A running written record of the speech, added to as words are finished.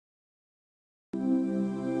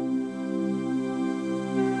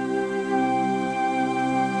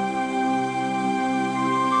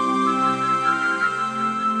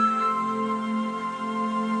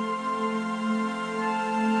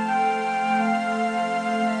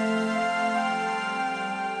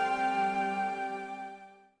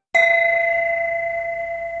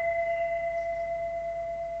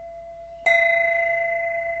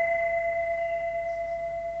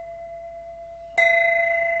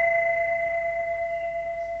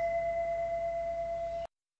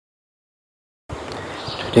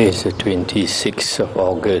Today is the 26th of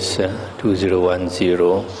August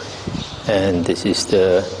 2010, and this is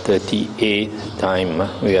the 38th time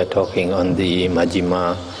we are talking on the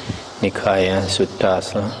Majjhima Nikaya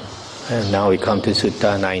Suttas. And now we come to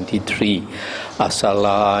Sutta 93,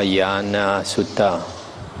 Asalayana Sutta,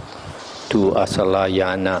 to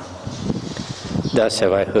Asalayana. Thus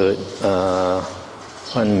have I heard.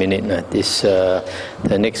 1 minute.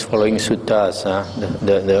 The next following suttas,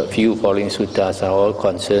 the few following suttas are all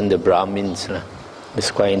concerned the Brahmins.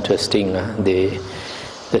 It's quite interesting. The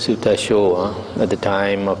sutta show at the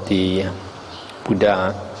time of the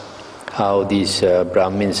Buddha how these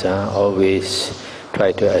Brahmins always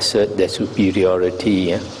try to assert their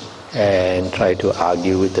superiority and try to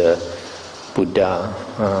argue with the Buddha.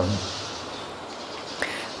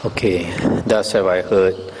 Thus have I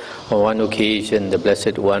heard. On one occasion, the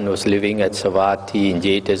Blessed One was living at Savatthi in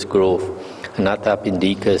Jeta's Grove,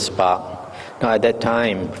 Anathapindika's park. Now at that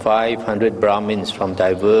time, 500 Brahmins from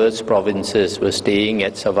diverse provinces were staying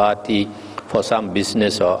at Savatthi for some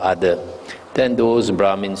business or other. Then those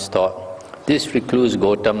Brahmins thought, this recluse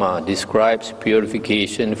Gotama describes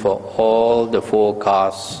purification for all the four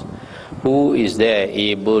castes. Who is there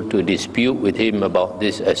able to dispute with him about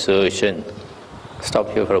this assertion?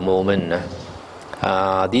 Stop here for a moment.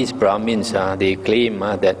 These Brahmins, they claim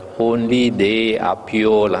that only they are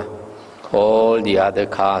pure. All the other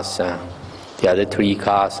castes, the other three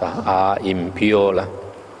castes are impure.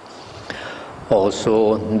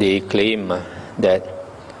 Also, they claim that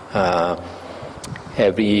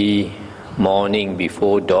every morning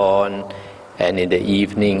before dawn and in the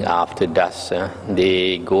evening after dusk,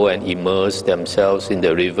 they go and immerse themselves in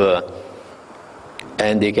the river,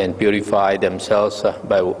 and they can purify themselves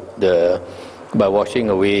by washing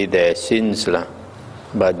away their sins,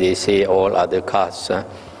 but they say all other castes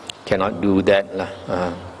cannot do that.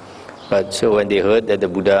 But so when they heard that the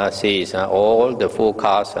Buddha says all the four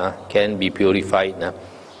castes can be purified,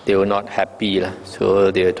 they were not happy. So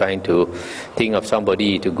they were trying to think of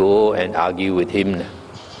somebody to go and argue with him.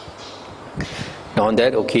 Now on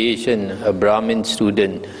that occasion, a Brahmin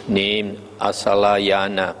student named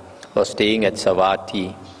Asalayana was staying at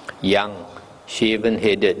Savatthi, young,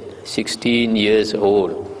 shaven-headed, 16 years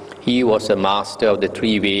old. He was a master of the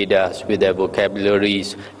three Vedas with their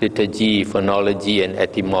vocabularies, liturgy, phonology and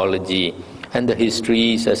etymology, and the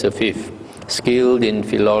histories as a fifth. Skilled in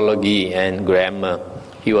philology and grammar,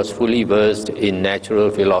 he was fully versed in natural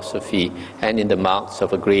philosophy and in the marks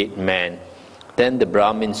of a great man. Then the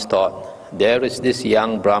Brahmins thought, there is this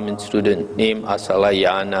young Brahmin student named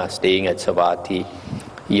Asalayana staying at Savatthi,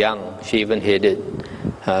 young, shaven-headed,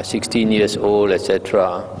 16 years old,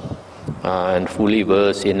 etc., and fully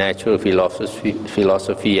versed in natural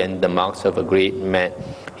philosophy and the marks of a great man.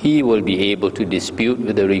 He will be able to dispute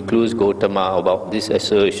with the recluse Gotama about this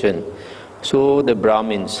assertion. So the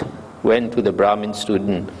Brahmins went to the Brahmin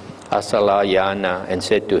student Asalayana and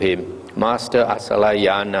said to him, Master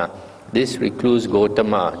Asalayana, this recluse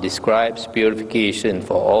Gotama describes purification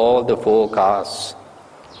for all the four castes.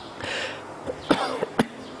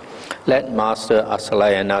 Let Master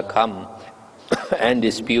Asalayana come and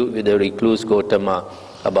dispute with the recluse Gotama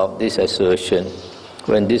about this assertion.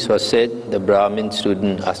 When this was said, the Brahmin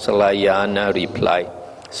student Asalayana replied,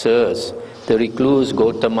 Sirs, the recluse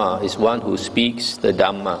Gotama is one who speaks the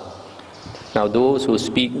Dhamma. Now those who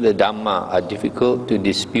speak the Dhamma are difficult to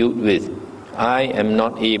dispute with. I am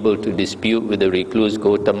not able to dispute with the recluse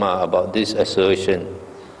Gotama about this assertion.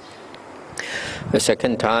 The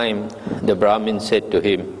second time, the Brahmin said to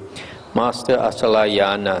him, Master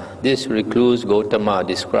Asalayana, this recluse Gotama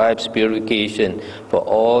describes purification for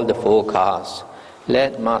all the four castes.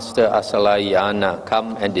 Let Master Asalayana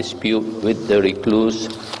come and dispute with the recluse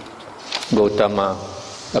Gotama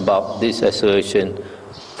about this assertion,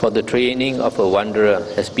 for the training of a wanderer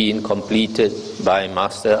has been completed by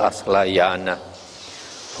Master Asalayana.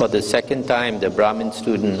 For the second time, the Brahmin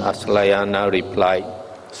student Asalayana replied,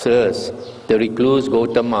 Sirs, the recluse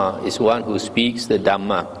Gotama is one who speaks the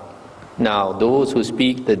Dhamma. Now, those who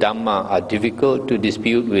speak the Dhamma are difficult to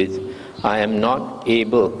dispute with. I am not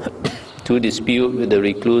able to dispute with the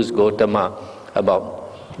recluse Gotama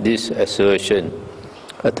about this assertion.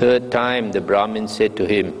 A third time, the Brahmin said to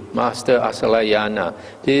him, Master Asalayana,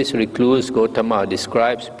 this recluse Gotama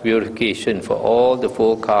describes purification for all the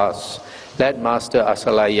four castes. Let Master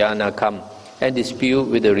Asalayana come and dispute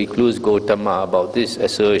with the recluse Gotama about this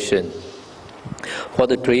assertion. For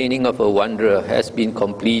the training of a wanderer has been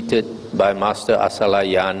completed by Master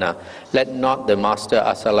Asalayana. Let not the Master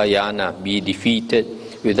Asalayana be defeated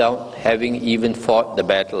without having even fought the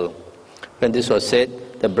battle. When this was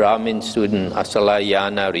said, the Brahmin student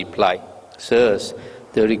Asalayana replied, Sirs,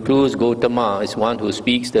 The recluse Gautama is one who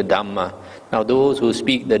speaks the Dhamma. Now those who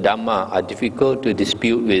speak the Dhamma are difficult to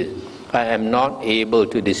dispute with. I am not able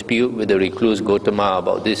to dispute with the recluse Gautama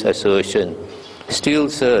about this assertion. Still,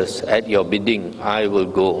 sirs, at your bidding, I will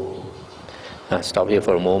go. Stop here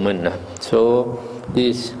for a moment. So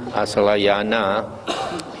this Asalayana,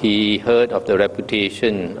 he heard of the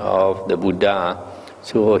reputation of the Buddha,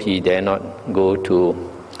 so he dare not go to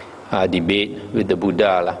debate with the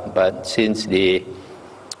Buddha. But since they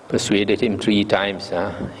persuaded him 3 times,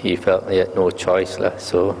 he felt he had no choice,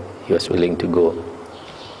 so he was willing to go.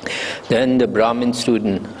 Then the Brahmin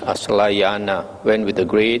student Asalayana went with a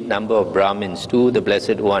great number of Brahmins to the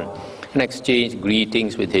Blessed One and exchanged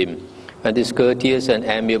greetings with him. When this courteous and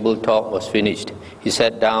amiable talk was finished, he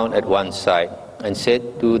sat down at one side and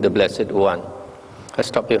said to the Blessed One, I'll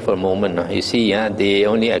stop here for a moment. You see, they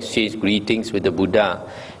only exchange greetings with the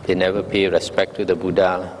Buddha. They never pay respect to the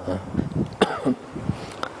Buddha.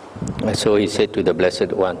 So he said to the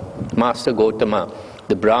Blessed One, Master Gautama,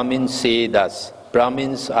 the Brahmins say thus,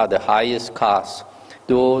 Brahmins are the highest caste.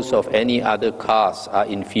 Those of any other caste are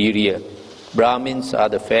inferior. Brahmins are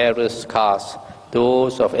the fairest caste.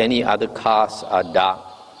 Those of any other caste are dark.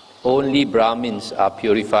 Only Brahmins are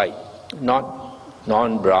purified, not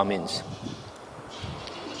non-Brahmins.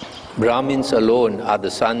 Brahmins alone are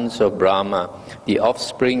the sons of Brahma, the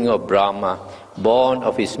offspring of Brahma, born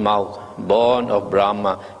of his mouth, born of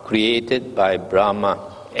Brahma, created by Brahma,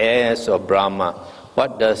 heirs of Brahma.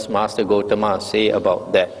 What does Master Gautama say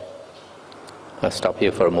about that? I'll stop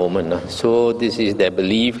here for a moment. So this is their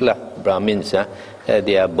belief, Brahmins, that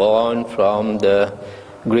they are born from the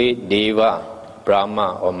great Deva,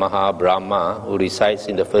 Brahma or Maha Brahma, who resides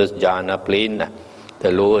in the first jhana plane,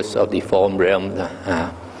 the lowest of the form realm.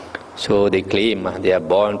 So they claim they are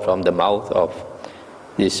born from the mouth of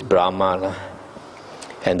this Brahma.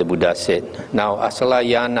 And the Buddha said, now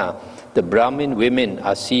Asalayana, the Brahmin women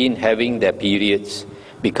are seen having their periods,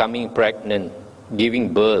 becoming pregnant,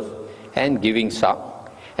 giving birth, and giving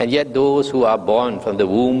suck. And yet those who are born from the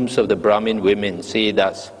wombs of the Brahmin women say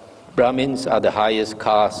thus, Brahmins are the highest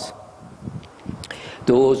caste.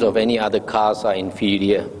 Those of any other caste are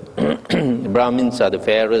inferior. Brahmins are the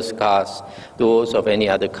fairest caste. Those of any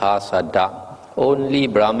other caste are dark. Only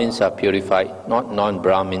Brahmins are purified, not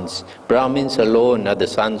non-Brahmins. Brahmins alone are the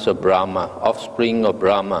sons of Brahma, offspring of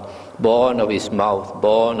Brahma, born of his mouth,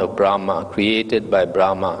 born of Brahma, created by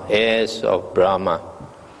Brahma, heirs of Brahma.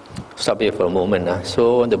 Stop here for a moment.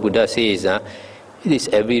 So the Buddha says, it is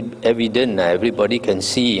evident, everybody can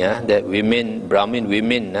see that women, Brahmin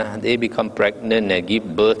women, they become pregnant and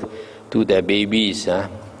give birth to their babies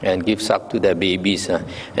and give suck to their babies. And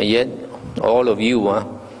yet all of you,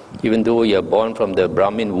 even though you are born from the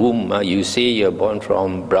Brahmin womb, you say you are born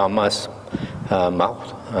from Brahma's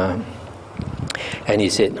mouth. And he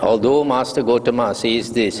said, although Master Gautama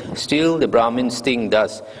says this, still the Brahmins think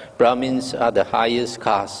thus. Brahmins are the highest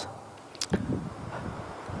caste.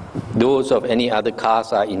 Those of any other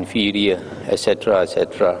caste are inferior, etc.,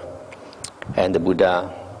 etc. And the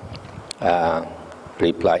Buddha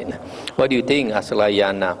replied, what do you think,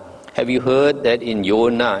 Asalayana? Have you heard that in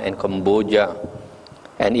Yona and Cambodia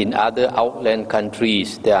and in other outland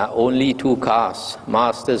countries there are only 2 castes,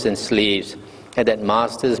 masters and slaves, and that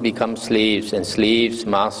masters become slaves and slaves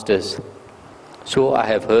masters? So I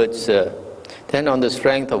have heard, sir. Then on the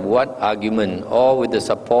strength of what argument or with the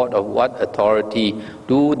support of what authority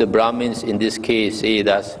do the Brahmins in this case say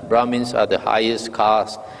thus, Brahmins are the highest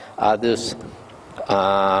caste, others,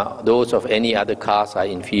 those of any other caste are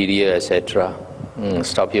inferior, etc.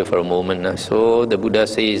 Stop here for a moment. So the Buddha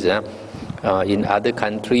says, in other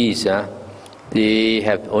countries, they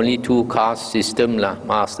have only 2 caste system,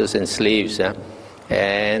 masters and slaves.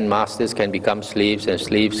 And masters can become slaves and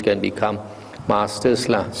slaves can become masters.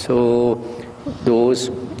 So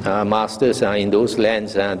those masters in those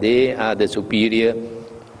lands, they are the superior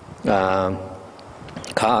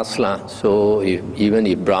caste. So even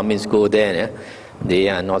if Brahmins go there, they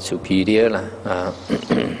are not superior.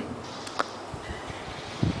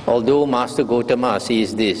 Although Master Gautama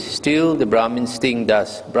says this, still the Brahmins think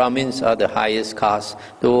thus. Brahmins are the highest caste.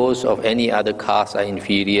 Those of any other caste are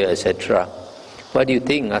inferior, etc. What do you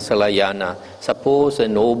think, Asalayana? Suppose a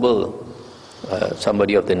noble,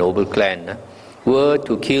 somebody of the noble clan, were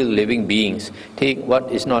to kill living beings, take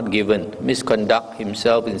what is not given, misconduct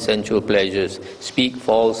himself in sensual pleasures, speak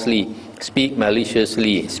falsely, speak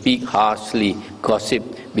maliciously, speak harshly, gossip,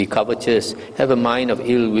 be covetous, have a mind of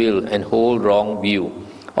ill will, and hold wrong view.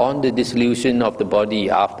 On the dissolution of the body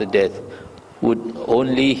after death, would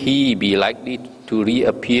only he be likely to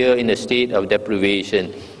reappear in a state of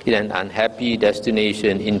deprivation, in an unhappy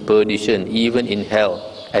destination, in perdition, even in hell,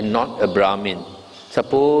 and not a Brahmin.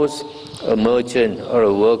 Suppose a merchant or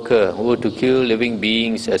a worker who were to kill living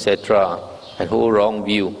beings, etc., and hold wrong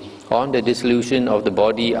view on the dissolution of the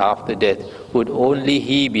body after death, would only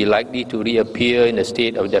he be likely to reappear in a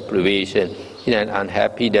state of deprivation, in an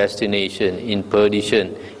unhappy destination, in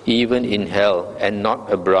perdition, even in hell, and not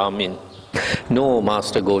a Brahmin? No,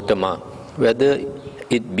 Master Gotama, whether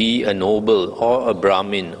it be a noble or a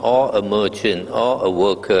Brahmin or a merchant or a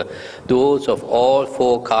worker, those of all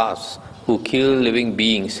four castes who kill living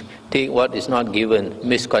beings, take what is not given,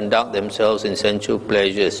 misconduct themselves in sensual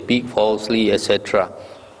pleasures, speak falsely, etc.,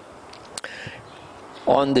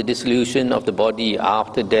 on the dissolution of the body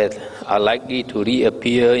after death, are likely to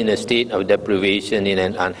reappear in a state of deprivation, in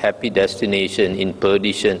an unhappy destination, in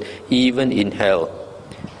perdition, even in hell.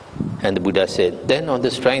 And the Buddha said, then on the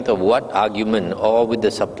strength of what argument or with the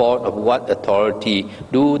support of what authority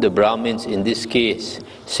do the Brahmins in this case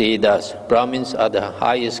say thus? Brahmins are the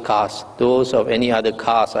highest caste, those of any other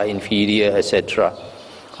caste are inferior, etc.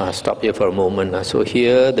 Stop here for a moment. So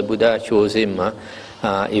here the Buddha shows him,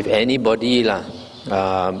 if anybody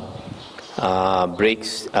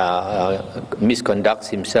misconducts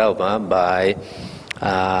himself by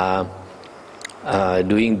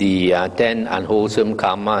doing the 10 unwholesome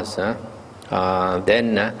karmas,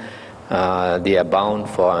 then they are bound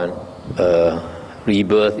for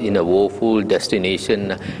rebirth in a woeful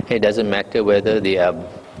destination. It doesn't matter whether they are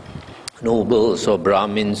nobles or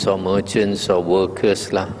Brahmins or merchants or workers.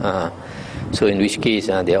 So in which case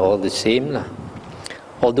they are all the same.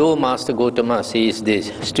 Although Master Gotama says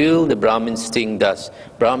this, still the Brahmins think thus.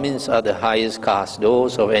 Brahmins are the highest caste,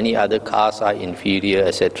 those of any other caste are inferior,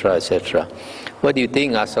 etc., etc. What do you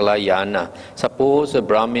think, Asalayana? Suppose a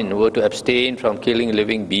Brahmin were to abstain from killing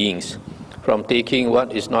living beings, from taking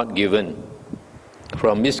what is not given,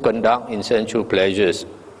 from misconduct in sensual pleasures,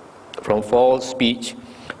 from false speech,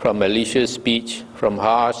 from malicious speech, from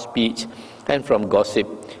harsh speech, and from gossip,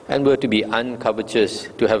 and were to be uncovetous,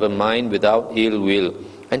 to have a mind without ill will,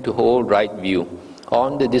 and to hold right view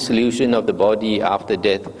on the dissolution of the body after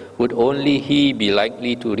death, would only he be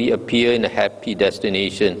likely to reappear in a happy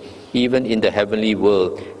destination, even in the heavenly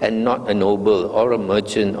world, and not a noble or a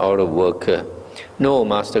merchant or a worker? No,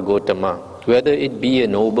 Master Gotama, whether it be a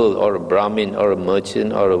noble or a Brahmin or a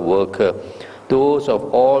merchant or a worker, those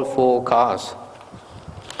of all four castes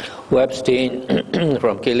who abstain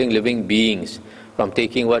from killing living beings, from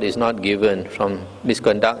taking what is not given, from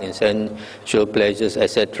misconduct in sensual pleasures,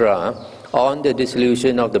 etc., on the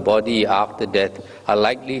dissolution of the body after death, are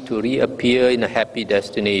likely to reappear in a happy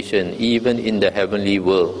destination, even in the heavenly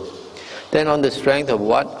world. Then on the strength of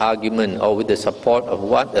what argument or with the support of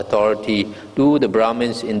what authority do the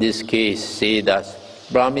Brahmins in this case say thus?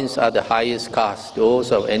 Brahmins are the highest caste,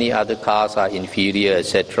 those of any other caste are inferior,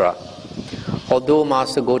 etc. Although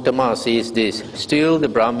Master Gotama says this, still the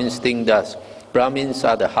Brahmins think thus. Brahmins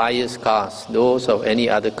are the highest caste, those of any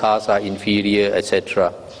other caste are inferior,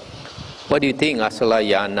 etc. What do you think,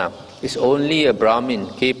 Asalayana? Is only a Brahmin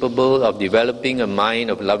capable of developing a mind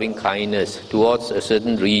of loving kindness towards a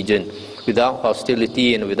certain region, without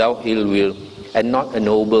hostility and without ill will, and not a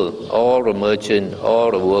noble or a merchant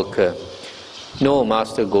or a worker? No,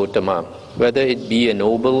 Master Gotama, whether it be a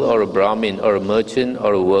noble or a Brahmin or a merchant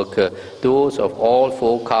or a worker, those of all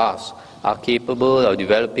four castes are capable of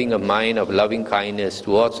developing a mind of loving kindness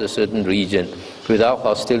towards a certain region, without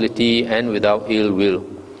hostility and without ill will.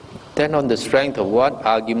 Then on the strength of what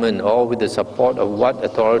argument or with the support of what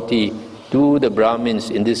authority do the Brahmins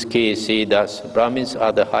in this case say thus? Brahmins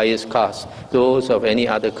are the highest caste, those of any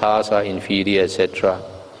other caste are inferior, etc.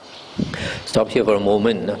 Stop here for a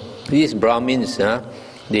moment. These Brahmins,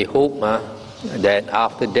 they hope that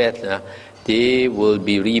after death they will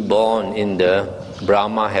be reborn in the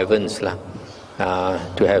Brahma heavens,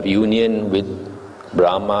 to have union with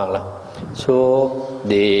Brahma. So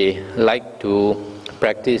they like to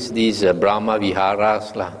practice these Brahma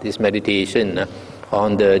viharas, this meditation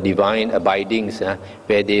on the divine abidings,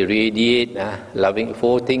 where they radiate loving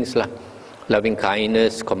four things, loving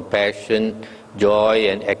kindness, compassion, joy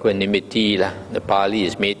and equanimity. The Pali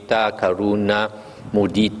is metta, karuna,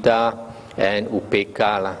 mudita and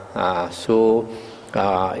upekkha. So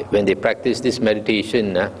when they practice this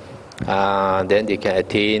meditation, then they can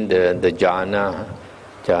attain the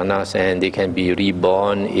jhanas, and they can be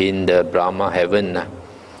reborn in the Brahma heaven.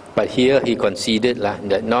 But here he conceded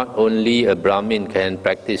that not only a Brahmin can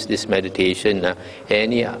practice this meditation,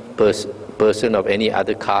 any person of any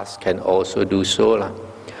other caste can also do so.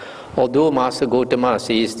 Although Master Gotama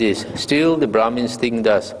says this, still the Brahmins think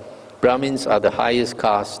thus. Brahmins are the highest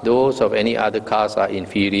caste, those of any other caste are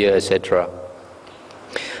inferior, etc.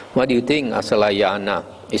 What do you think, Asalayana?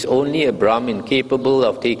 Is only a Brahmin capable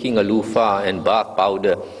of taking a loofah and bath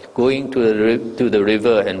powder, going to the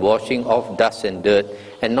river and washing off dust and dirt,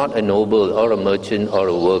 and not a noble or a merchant or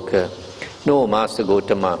a worker? No, Master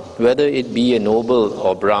Gotama, whether it be a noble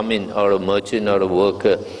or Brahmin or a merchant or a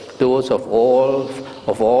worker, those of all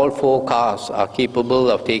four castes are capable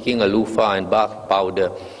of taking a loofah and bath powder,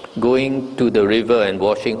 going to the river and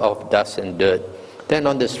washing off dust and dirt. Then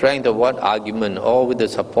on the strength of what argument or with the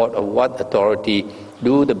support of what authority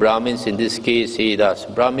do the Brahmins in this case say thus,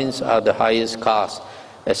 Brahmins are the highest caste,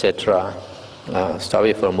 etc. Stop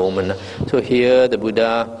it for a moment. So here the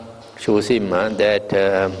Buddha shows him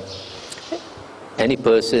that any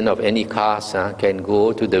person of any caste can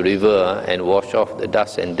go to the river and wash off the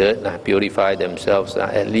dust and dirt, purify themselves,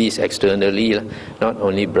 at least externally, not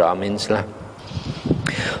only Brahmins.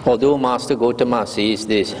 Although Master Gotama says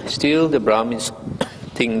this, still the Brahmins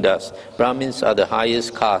think thus. Brahmins are the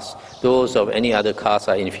highest caste, those of any other caste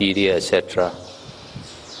are inferior, etc.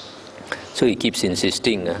 So he keeps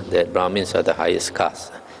insisting that Brahmins are the highest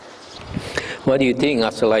caste. What do you think,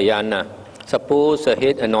 Asalayana? Suppose a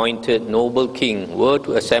head anointed noble king were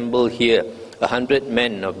to assemble here 100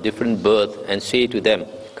 men of different birth and say to them,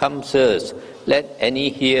 Come, sirs, let any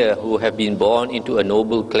here who have been born into a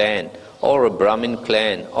noble clan, or a Brahmin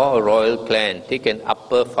clan, or a royal clan, take an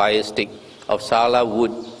upper fire stick of sala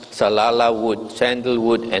wood, salala wood,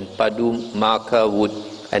 sandalwood, and padumaka wood,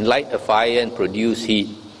 and light a fire and produce heat.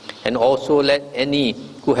 And also let any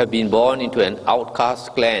who have been born into an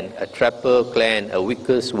outcast clan, a trapper clan, a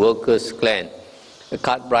workers clan, a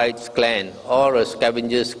cartwright's clan, or a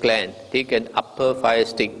scavenger's clan, take an upper fire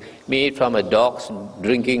stick made from a dog's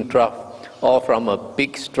drinking trough, or from a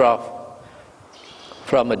pig's trough,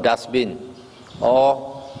 from a dustbin,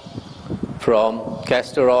 or from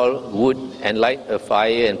castor oil wood, and light a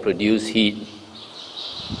fire and produce heat.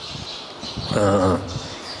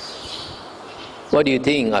 What do you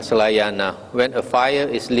think, Asalayana? When a fire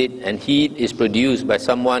is lit and heat is produced by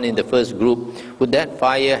someone in the first group, would that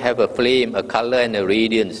fire have a flame, a color, and a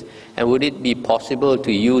radiance? And would it be possible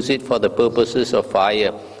to use it for the purposes of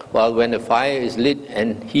fire? While when a fire is lit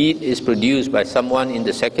and heat is produced by someone in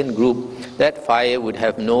the second group, that fire would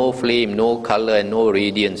have no flame, no color, and no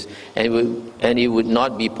radiance, and it would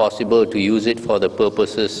not be possible to use it for the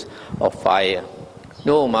purposes of fire.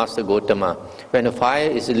 No, Master Gotama. When a fire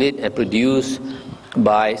is lit and produced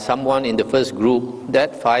by someone in the first group,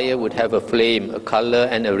 that fire would have a flame, a color,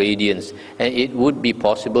 and a radiance, and it would be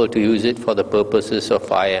possible to use it for the purposes of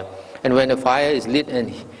fire. And when a fire is lit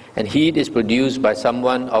and heat is produced by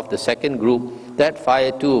someone of the second group, that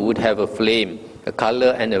fire too would have a flame, a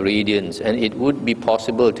color, and a radiance, and it would be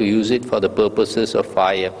possible to use it for the purposes of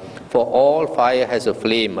fire. For all fire has a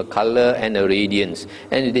flame, a color, and a radiance,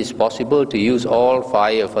 and it is possible to use all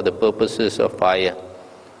fire for the purposes of fire.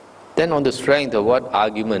 Then on the strength of what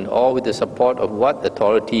argument or with the support of what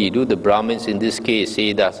authority do the Brahmins in this case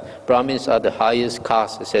say thus, Brahmins are the highest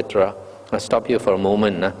caste, etc. I'll stop here for a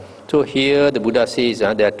moment. So here the Buddha says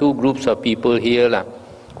there are two groups of people here.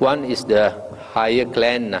 One is the higher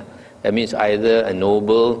clan, that means either a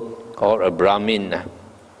noble or a Brahmin.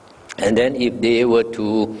 And then if they were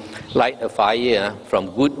to light a fire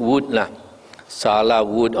from good wood, sala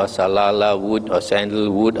wood or salala wood or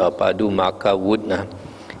sandalwood or padumaka wood,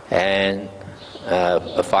 and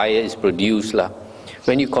a fire is produced.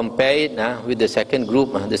 When you compare it with the second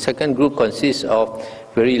group consists of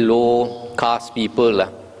very low caste people.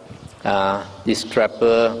 This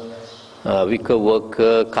trapper, wicker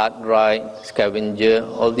worker, cartwright, scavenger,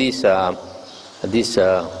 all these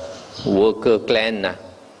worker clan,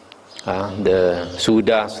 the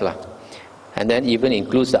Sudas, and then even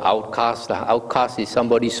includes the outcast. Outcast is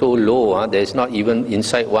somebody so low, there is not even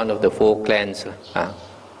inside one of the four clans,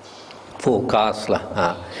 four castes.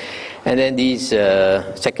 And then these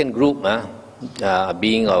second group,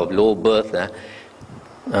 being of low birth,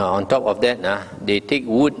 on top of that, they take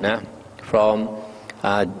wood from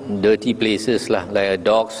dirty places, like a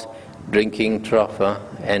dog's drinking trough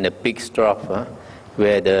and a pig's trough,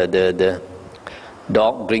 where the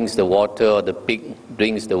dog drinks the water or the pig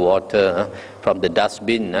drinks the water from the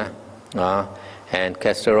dustbin, and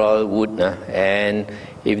castor oil wood. And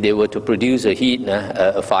if they were to produce a heat,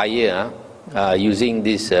 a fire, using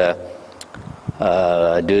this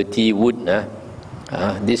dirty wood,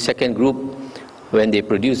 this second group, when they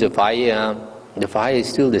produce a fire, the fire is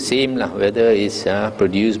still the same, whether it's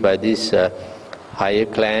produced by this higher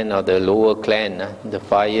clan or the lower clan. The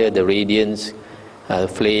fire, the radiance,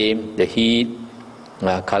 flame, the heat,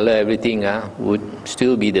 color, everything would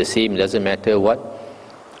still be the same. It doesn't matter what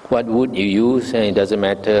wood you use, and it doesn't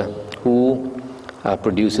matter who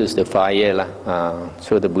produces the fire.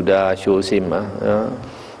 So the Buddha shows him,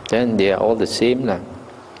 then they are all the same.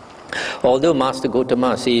 Although Master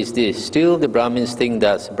Gotama says this, still the Brahmins think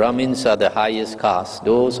that Brahmins are the highest caste,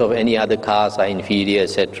 those of any other caste are inferior,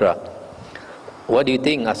 etc. What do you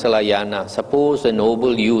think, Asalayana? Suppose a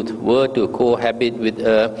noble youth were to cohabit with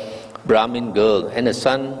a Brahmin girl, and a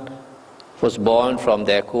son was born from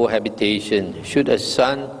their cohabitation. Should a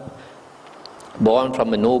son born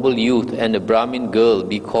from a noble youth and a Brahmin girl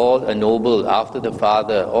be called a noble after the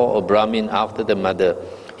father or a Brahmin after the mother?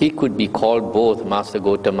 He could be called both, Master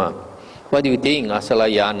Gotama. What do you think,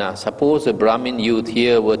 Asalayana? Suppose a Brahmin youth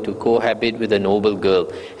here were to cohabit with a noble girl,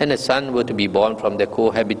 and a son were to be born from their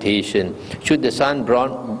cohabitation. Should the son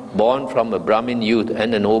born from a Brahmin youth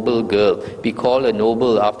and a noble girl be called a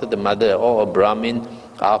noble after the mother or a Brahmin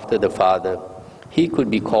after the father? He could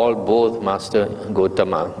be called both, Master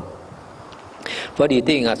Gotama. What do you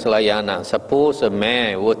think, Asalayana? Suppose a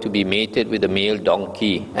mare were to be mated with a male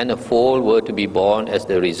donkey, and a foal were to be born as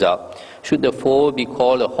the result. Should the foal be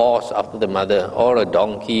called a horse after the mother, or a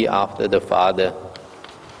donkey after the father?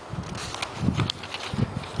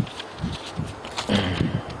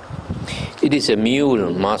 It is a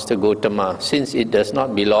mule, Master Gotama, since it does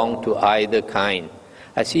not belong to either kind.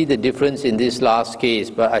 I see the difference in this last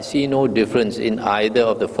case, but I see no difference in either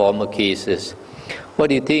of the former cases. What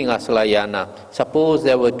do you think, Asalayana? Suppose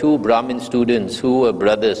there were two Brahmin students who were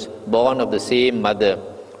brothers, born of the same mother,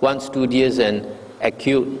 one studious and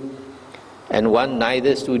acute, and one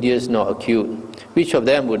neither studious nor acute. Which of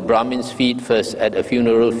them would Brahmins feed first at a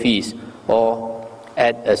funeral feast, or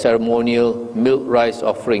at a ceremonial milk rice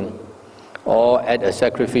offering, or at a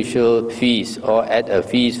sacrificial feast, or at a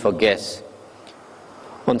feast for guests?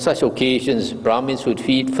 On such occasions, Brahmins would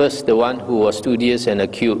feed first the one who was studious and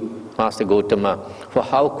acute, Master Gotama. For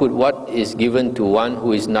how could what is given to one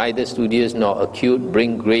who is neither studious nor acute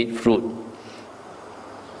bring great fruit?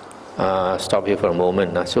 Stop here for a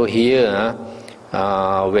moment. So here,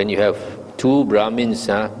 when you have two Brahmins,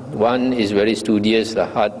 one is very studious,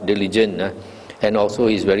 hard, diligent, and also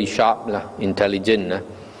is very sharp, intelligent,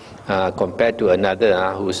 compared to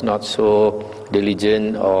another who is not so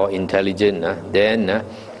diligent or intelligent, then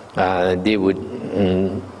they would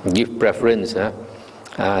give preference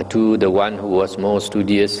to the one who was more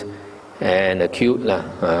studious and acute.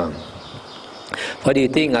 What do you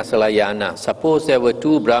think, Asalayana? Suppose there were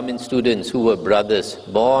two Brahmin students who were brothers,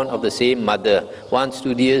 born of the same mother, one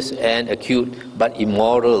studious and acute, but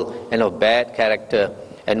immoral and of bad character,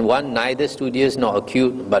 and one neither studious nor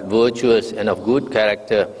acute, but virtuous and of good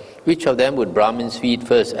character. Which of them would Brahmins feed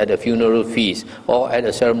first at a funeral feast, or at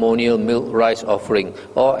a ceremonial milk rice offering,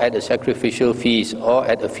 or at a sacrificial feast, or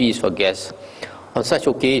at a feast for guests? On such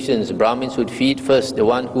occasions, Brahmins would feed first the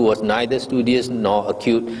one who was neither studious nor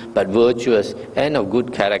acute, but virtuous and of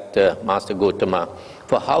good character, Master Gotama.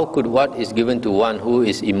 For how could what is given to one who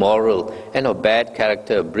is immoral and of bad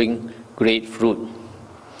character bring great fruit?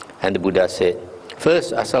 And the Buddha said,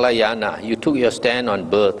 first, Asalayana, you took your stand on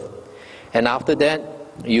birth, and after that,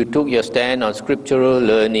 you took your stand on scriptural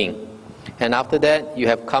learning, and after that, you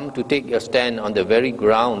have come to take your stand on the very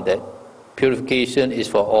ground that purification is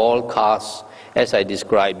for all castes, as I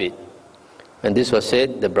describe it. When this was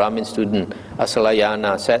said, the Brahmin student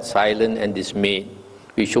Asalayana sat silent and dismayed,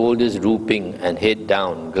 with shoulders drooping and head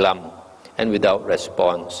down, glum, and without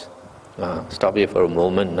response. Stop here for a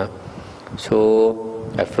moment. So,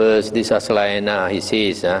 at first, this Asalayana, he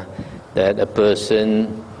says that a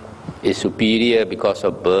person is superior because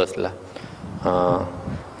of birth.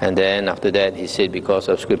 And then after that, he said because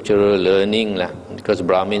of scriptural learning, because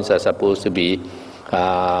Brahmins are supposed to be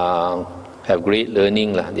have great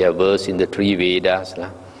learning, they are versed in the three Vedas.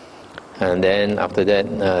 And then after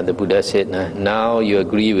that, the Buddha said, now you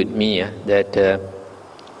agree with me that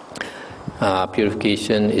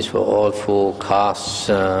purification is for all four castes.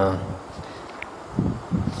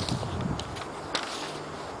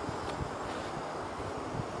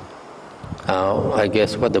 I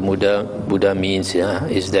guess what the Buddha means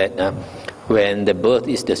is that when the birth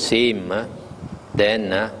is the same,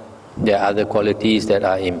 then there are other qualities that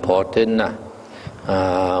are important.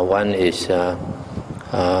 One is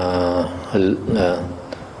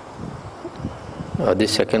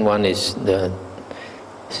this second one is the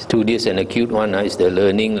studious and acute one is the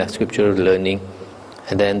learning, scriptural learning.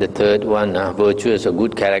 And then the third one, virtuous or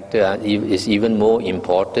good character, is even more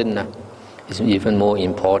important. It's even more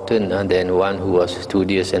important than one who was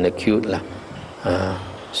studious and acute.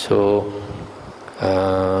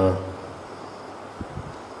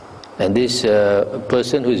 And this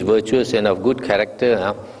person who is virtuous and of good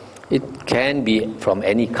character, it can be from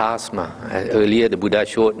any caste. Earlier the Buddha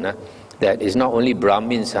showed that it's not only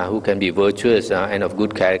Brahmins who can be virtuous and of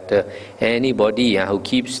good character. Anybody who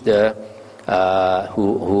keeps the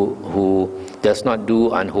who does not do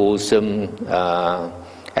unwholesome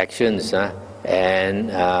actions and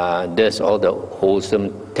does all the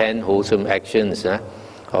wholesome 10 wholesome actions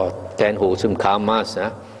or 10 wholesome karmas,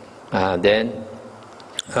 then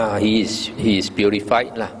he is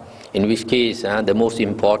purified. In which case, the most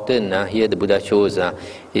important here the Buddha shows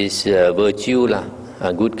is virtue,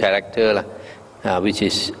 good character, which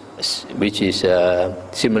is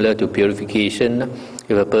similar to purification.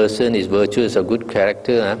 If a person is virtuous or good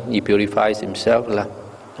character, he purifies himself.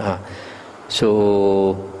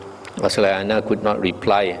 So Asalayana could not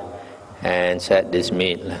reply and sat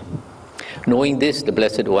dismayed. Knowing this, the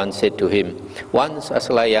Blessed One said to him, "Once,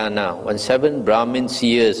 Asalayana, when 7 Brahmin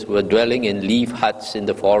seers were dwelling in leaf huts in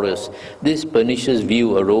the forest, this pernicious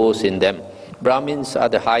view arose in them. Brahmins are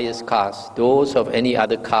the highest caste, those of any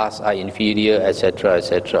other caste are inferior, etc.,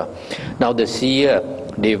 etc. Now the seer,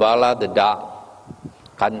 Devala the dark,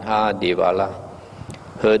 Kanha Devala,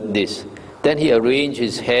 heard this. Then he arranged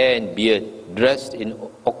his hair and beard, dressed in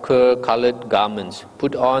ochre-colored garments,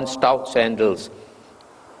 put on stout sandals,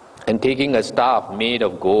 and taking a staff made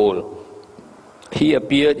of gold, he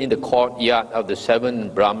appeared in the courtyard of the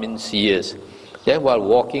 7 Brahmin seers. Then while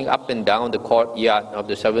walking up and down the courtyard of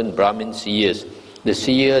the 7 Brahmin seers, the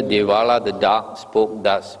seer Devala the dark spoke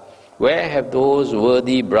thus, "Where have those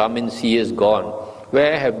worthy Brahmin seers gone?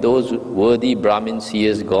 Where have those worthy Brahmin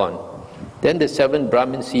seers gone?" Then the 7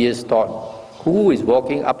 Brahmin seers thought, "Who is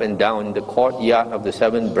walking up and down in the courtyard of the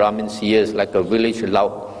 7 Brahmin seers like a village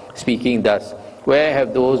lout, speaking thus, 'Where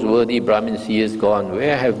have those worthy Brahmin seers gone?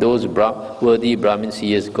 Where have those worthy Brahmin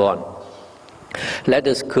seers gone? Let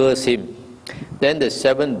us curse him.' Then the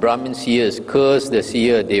 7 Brahmin seers cursed the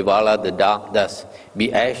seer Devala the dark thus,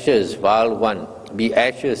 'Be ashes, vile one, be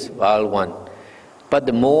ashes, vile one.' But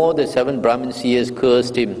the more the 7 Brahmin seers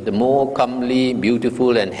cursed him, the more comely,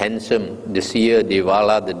 beautiful and handsome the seer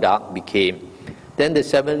Devala the dark became. Then the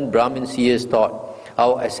 7 Brahmin seers thought,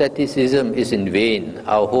 'Our asceticism is in vain,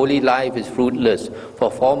 our holy life is fruitless, for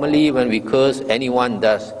formerly when we cursed anyone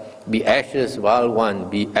thus, "Be ashes, vile one,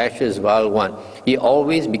 be ashes, vile one," he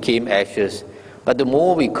always became ashes. But the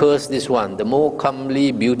more we curse this one, the more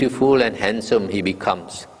comely, beautiful and handsome he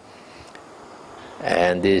becomes.'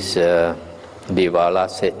 And this Devala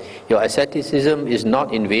said, 'Your asceticism is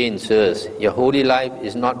not in vain, sirs. Your holy life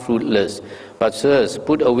is not fruitless. But sirs,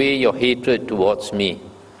 put away your hatred towards me.'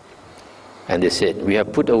 And they said, 'We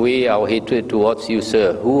have put away our hatred towards you,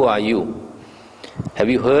 sir. Who are you?' 'Have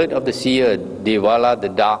you heard of the seer Devala the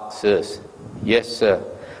dark, sirs?' 'Yes, sir.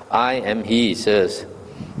 I am he, sirs.'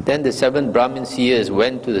 Then the 7 Brahmin seers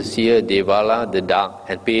went to the seer Devala the dark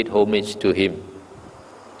and paid homage to him.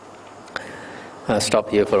 Stop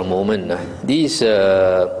here for a moment. These,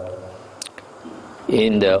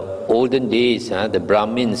 in the olden days, the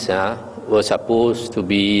Brahmins were supposed to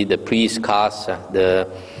be the priest caste, the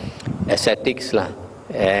ascetics.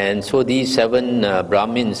 And so these 7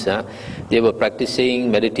 Brahmins, they were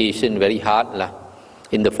practicing meditation very hard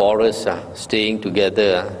in the forest, staying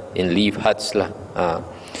together in leaf huts.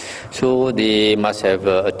 So they must have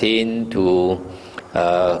attained to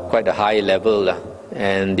quite a high level,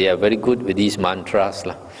 and they are very good with these mantras.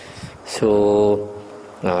 So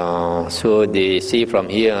they say from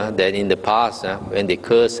here that in the past, when they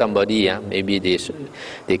curse somebody, maybe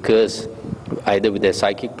they curse either with their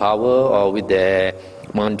psychic power or with their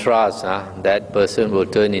mantras, that person will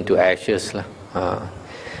turn into ashes.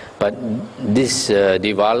 But this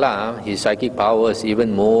Devala, his psychic power is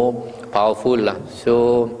even more powerful.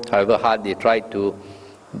 So however hard they tried to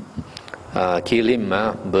kill him,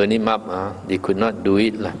 burn him up, they could not do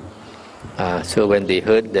it. So when they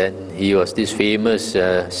heard that he was this famous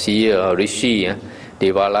seer or rishi,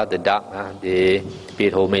 Devala the dark, they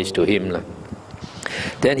paid homage to him.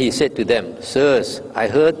 Then he said to them, "Sirs, I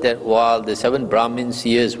heard that while the 7 Brahmin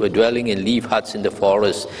seers were dwelling in leaf huts in the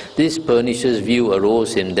forest, this pernicious view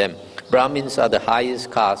arose in them. Brahmins are the highest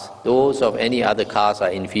caste, those of any other caste are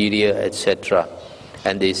inferior, etc."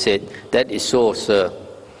 And they said, "That is so, sir.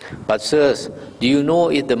 But sirs, do you know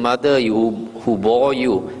if the mother who bore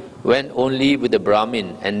you went only with a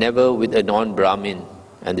Brahmin and never with a non-Brahmin?"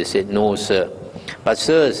 And they said, "No, sir." "But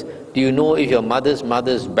sirs, do you know if your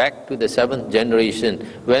mother's back to the 7th generation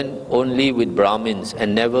went only with Brahmins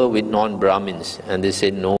and never with non-Brahmins?" And they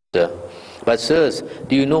said, "No, sir." "But sirs,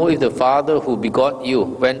 do you know if the father who begot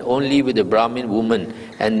you went only with a Brahmin woman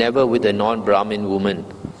and never with a non-Brahmin woman?"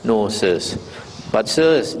 "No, sirs." But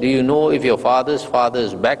sirs, do you know if your father's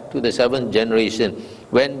fathers back to the 7th generation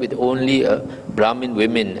went with only Brahmin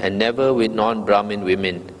women and never with non-Brahmin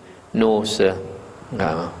women? No, sir.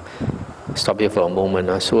 Stop here for a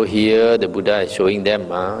moment. So here the Buddha is showing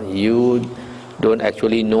them, you don't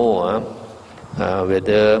actually know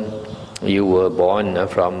whether you were born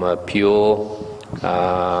from a pure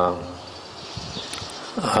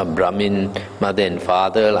Brahmin mother and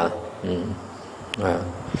father,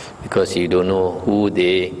 because you don't know who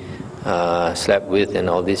they slept with and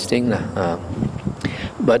all these things.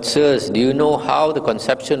 But sirs, do you know how the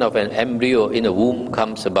conception of an embryo in a womb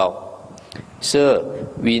comes about? Sir,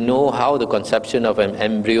 we know how the conception of an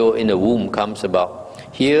embryo in a womb comes about.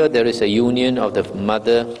 Here there is a union of the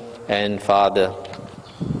mother and father,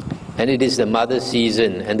 and it is the mother's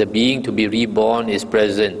season, and the being to be reborn is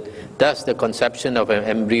present. Thus the conception of an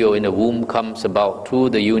embryo in a womb comes about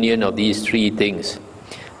through the union of these three things.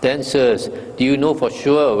 Then, sirs, do you know for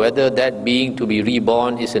sure whether that being to be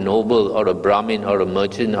reborn is a noble or a Brahmin or a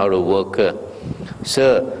merchant or a worker?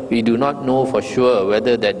 Sir, we do not know for sure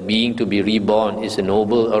whether that being to be reborn is a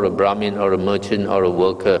noble or a Brahmin or a merchant or a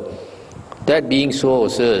worker. That being so,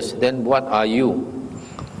 sirs, then what are you?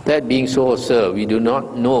 That being so, sir, we do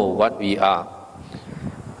not know what we are.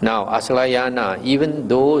 Now, Asalayana, even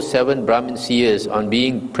those 7 Brahmin seers, on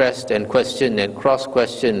being pressed and questioned and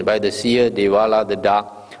cross-questioned by the seer Devala the Dark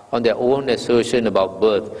on their own assertion about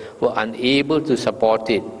birth, were unable to support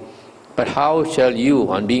it. But how shall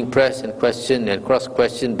you, on being pressed and questioned and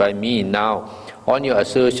cross-questioned by me now, on your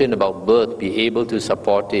assertion about birth, be able to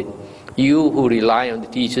support it? You who rely on the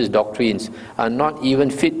teacher's doctrines are not even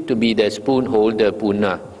fit to be their spoon holder,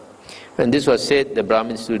 Puna. When this was said, the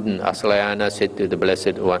Brahmin student Asalayana said to the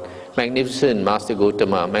Blessed One, Magnificent Master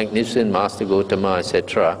Gotama, magnificent Master Gotama,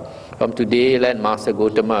 etc. From today, let Master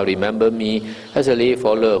Gotama remember me as a lay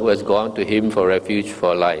follower who has gone to him for refuge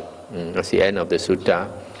for life. That's the end of the sutta.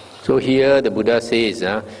 So here the Buddha says,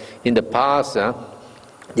 in the past,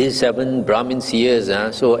 these 7 Brahmin seers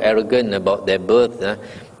so arrogant about their birth,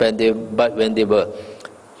 but when they were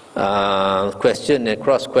questioned and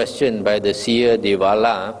cross-questioned by the seer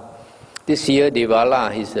Devala, this seer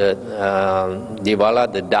Devala is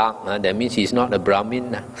Devala the Dark. That means he's not a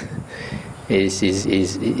Brahmin. He's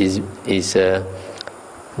a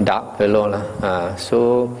dark fellow.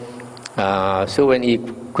 So when he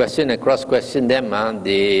questioned and cross-questioned them,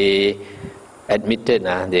 they admitted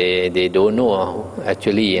they don't know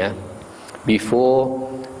actually. Before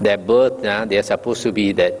their birth, they are supposed to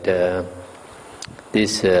be that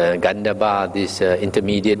this Gandhava, this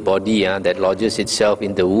intermediate body that lodges itself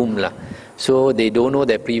in the womb. So they don't know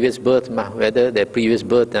their previous birth, whether their previous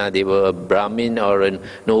birth they were a Brahmin or a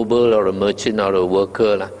noble or a merchant or a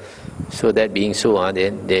worker. So that being so, they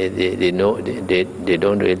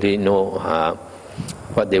don't really know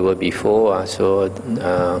what they were before. So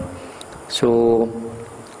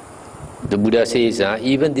the Buddha says,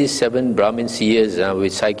 even these 7 Brahmin seers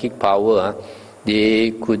with psychic power, they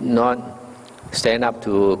could not stand up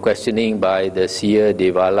to questioning by the seer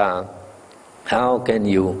Devala. How can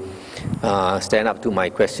you stand up to my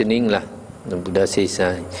questioning? The Buddha says,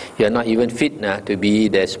 you are not even fit to be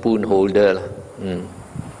their spoon holder.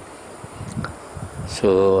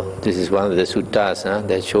 So this is one of the suttas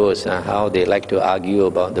that shows how they like to argue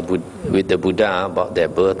about with the Buddha about their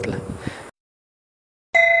birth.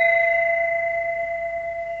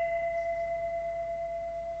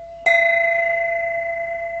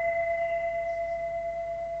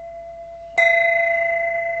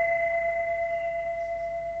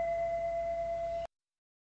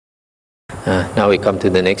 Now we come to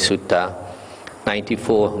the next sutta,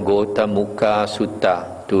 94, Gotamukha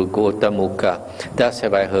Sutta, to Gotamukha. Thus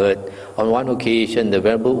have I heard, on one occasion the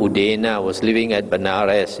Venerable Udena was living at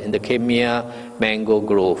Benares in the Kemia mango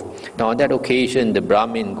grove. Now on that occasion the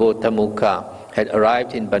Brahmin Gotamukha had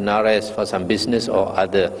arrived in Benares for some business or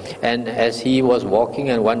other, and as he was walking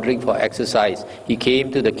and wandering for exercise, he came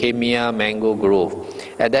to the Kemia mango grove.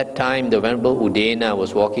 At that time the Venerable Udena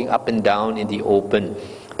was walking up and down in the open.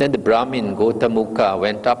 Then the Brahmin Gotamukha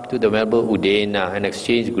went up to the Venerable Udena and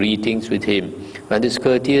exchanged greetings with him. When this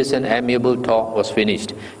courteous and amiable talk was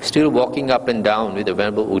finished, still walking up and down with the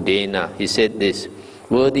Venerable Udena, he said this,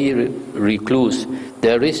 Worthy recluse,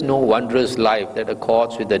 there is no wondrous life that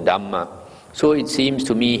accords with the Dhamma. So it seems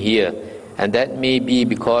to me here, and that may be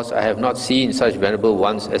because I have not seen such venerable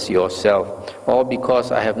ones as yourself, or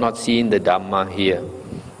because I have not seen the Dhamma here.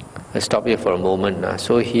 Let's stop here for a moment.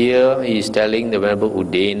 So here he is telling the Venerable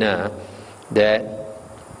Udena that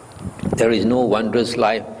there is no wondrous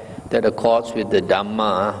life that accords with the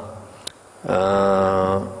Dhamma,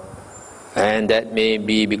 and that may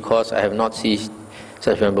be because I have not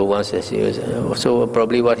Such Venerable One says, so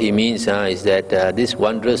probably what he means is that this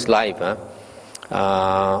wondrous life,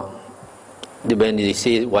 when he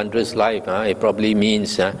says wondrous life, it probably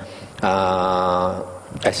means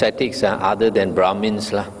ascetics other than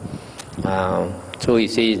Brahmins. So he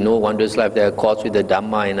says no wondrous life that accords with the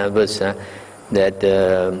Dhamma. In other words, that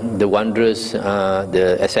the wondrous,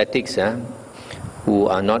 the ascetics who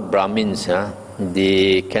are not Brahmins,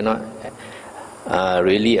 they cannot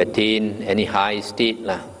really attain any high state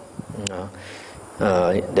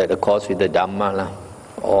that accords with the Dhamma,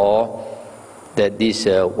 or that these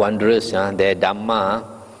wondrous, their Dhamma,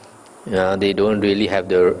 they don't really have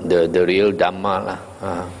the real Dhamma.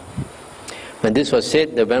 When this was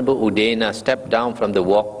said, the Venerable Udena stepped down from the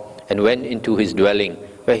walk and went into his dwelling,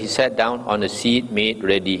 where he sat down on a seat made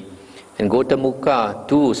ready. And Gotamukha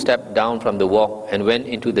too stepped down from the walk and went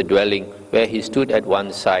into the dwelling, where he stood at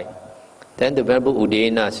one side. Then the Venerable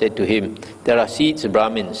Udena said to him, "There are seats,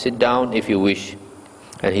 Brahmin, sit down if you wish."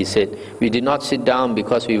 And he said, "We did not sit down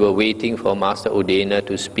because we were waiting for Master Udena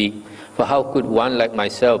to speak. For how could one like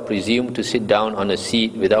myself presume to sit down on a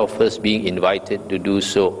seat without first being invited to do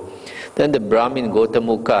so?" Then the Brahmin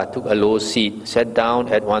Gotamukha took a low seat, sat down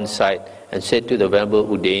at one side, and said to the Venerable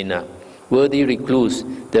Udena, "Worthy recluse,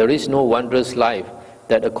 there is no wondrous life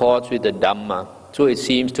that accords with the Dhamma, so it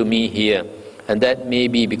seems to me here, and that may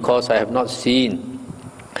be because I have not seen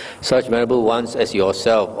such venerable ones as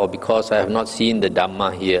yourself, or because I have not seen the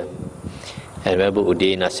Dhamma here." And Venerable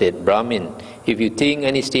Udena said, "Brahmin, if you think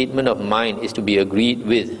any statement of mine is to be agreed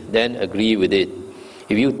with, then agree with it.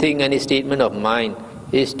 If you think any statement of mine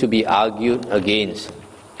is to be argued against,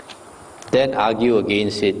 then argue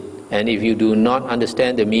against it. And if you do not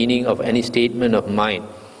understand the meaning of any statement of mine,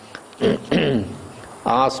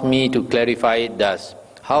 ask me to clarify it thus.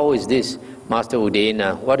 How is this, Master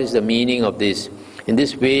Udena? What is the meaning of this? In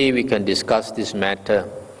this way we can discuss this matter."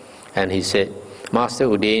 And he said, "Master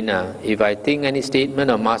Udena, if I think any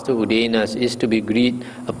statement of Master Udena's is to be agreed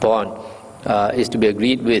upon, is to be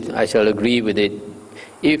agreed with, I shall agree with it.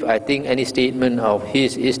 If I think any statement of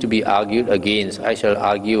his is to be argued against, I shall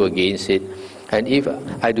argue against it. And if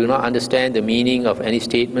I do not understand the meaning of any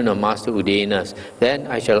statement of Master Udena's, then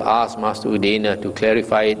I shall ask Master Udena to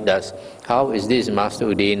clarify it thus. How is this, Master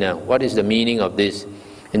Udena? What is the meaning of this?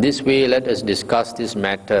 In this way, let us discuss this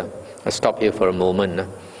matter." I'll stop here for a moment.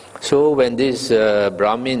 So when this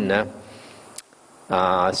Brahmin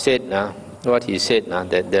said, what he said,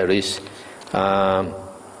 that there is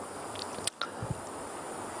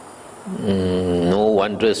no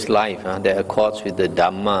wondrous life that accords with the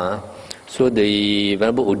Dhamma, so the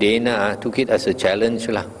Venerable Udena took it as a challenge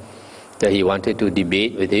that he wanted to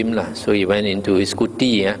debate with him. So he went into his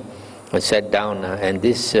kuti and sat down, and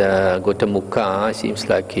this Gotamukha seems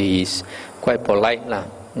like he is quite polite.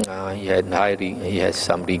 He has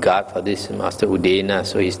some regard for this Master Udena,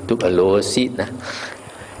 so he took a lower seat.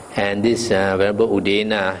 And this Venerable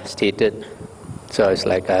Udena stated, so it's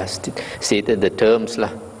like stated the terms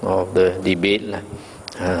of the debate,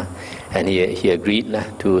 and he agreed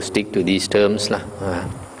to stick to these terms.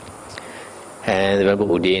 And the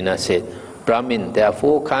Venerable Udena said, "Brahmin, there are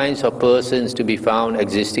 4 kinds of persons to be found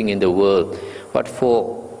existing in the world." "What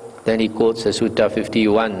 4? Then he quotes the Sutta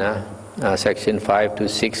 51, section 5 to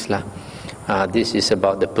 6. This is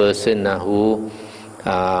about the person who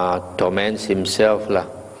torments himself,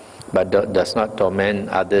 but does not torment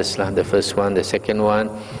others. The first one. The second one,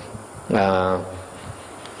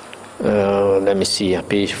 let me see,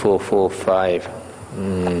 page 445.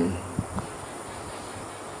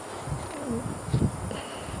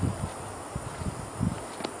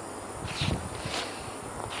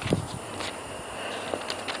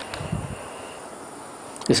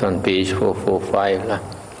 It's on page 445.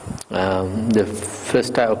 The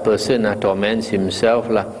first type of person torments himself.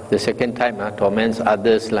 The second type torments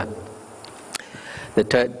others. The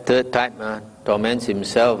third type torments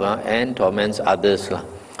himself and torments others.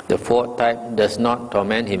 The fourth type does not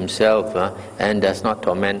torment himself and does not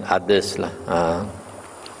torment others.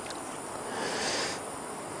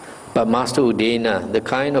 But Master Udena, the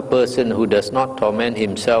kind of person who does not torment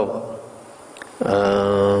himself,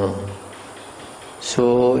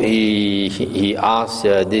 so he asked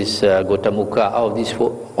this Gotamukha,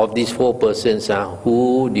 of these four persons,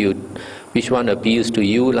 which one appeals to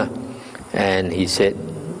you? And he said,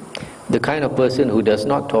 the kind of person who does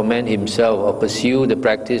not torment himself or pursue the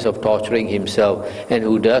practice of torturing himself, and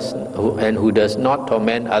who does not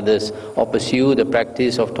torment others or pursue the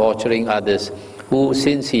practice of torturing others, who,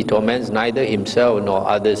 since he torments neither himself nor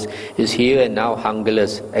others, is here and now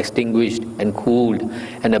hungerless, extinguished and cooled,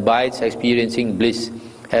 and abides experiencing bliss,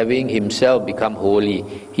 having himself become holy.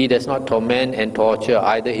 He does not torment and torture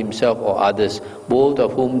either himself or others, both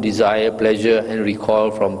of whom desire pleasure and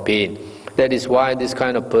recoil from pain. That is why this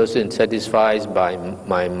kind of person satisfies by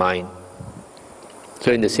my mind.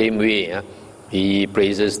 So in the same way, he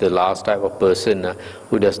praises the last type of person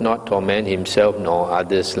who does not torment himself nor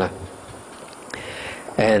others.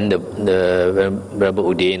 And the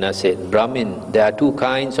Venerable Udena said, Brahmin, there are two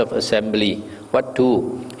kinds of assembly. What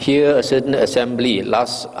two? Here a certain assembly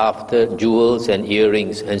lusts after jewels and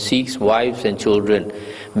earrings, and seeks wives and children,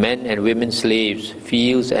 men and women slaves,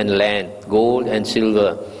 fields and land, gold and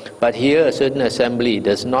silver. But here a certain assembly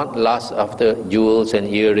does not lust after jewels and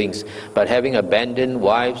earrings, but having abandoned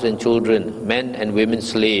wives and children, men and women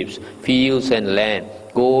slaves, fields and land,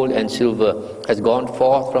 gold and silver, has gone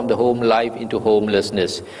forth from the home life into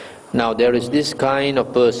homelessness. Now there is this kind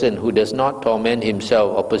of person who does not torment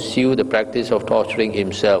himself or pursue the practice of torturing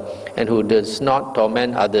himself, and who does not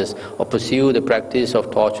torment others or pursue the practice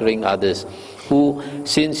of torturing others, who,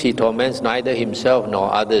 since he torments neither himself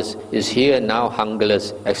nor others, is here now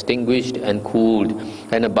hungerless, extinguished and cooled,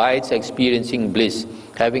 and abides experiencing bliss,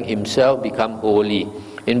 having himself become holy.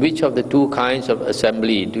 In which of the two kinds of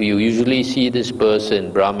assembly do you usually see this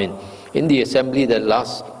person, Brahmin? In the assembly that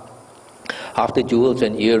lusts after jewels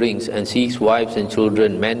and earrings, and seeks wives and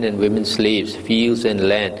children, men and women slaves, fields and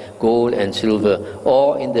land, gold and silver,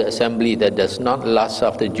 or in the assembly that does not lust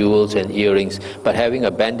after jewels and earrings, but having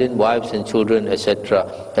abandoned wives and children, etc.,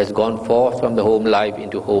 has gone forth from the home life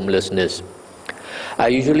into homelessness. I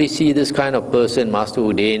usually see this kind of person, Master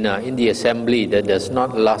Udena, in the assembly that does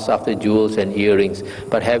not lust after jewels and earrings,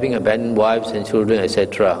 but having abandoned wives and children,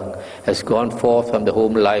 etc., has gone forth from the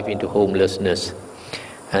home life into homelessness.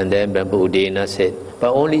 And then Venerable Udena said,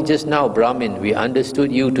 but only just now, Brahmin, we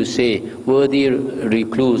understood you to say, worthy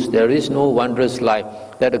recluse, there is no wondrous life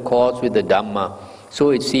that accords with the Dhamma.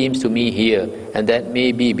 So it seems to me here, and that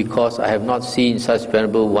may be because I have not seen such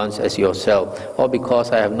venerable ones as yourself, or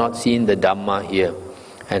because I have not seen the Dhamma here.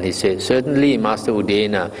 And he said, certainly, Master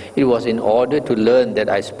Udena, it was in order to learn that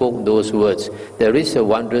I spoke those words. There is a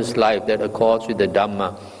wondrous life that accords with the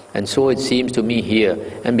Dhamma, and so it seems to me here,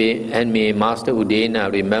 and may Master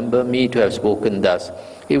Udena remember me to have spoken thus.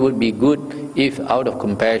 It would be good if, out of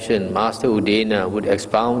compassion, Master Udena would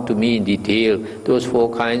expound to me in detail those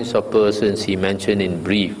four kinds of persons he mentioned in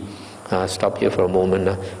brief. Stop here for a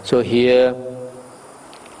moment. So here,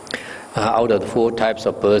 out of the four types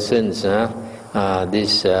of persons,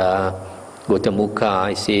 this Gotamukha,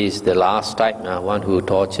 I say, is the last type, one who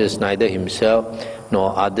tortures neither himself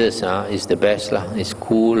nor others, is the best, is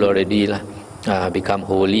cool already, become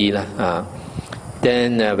holy.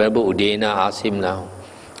 Then Venerable Udena asked him now,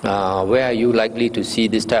 where are you likely to see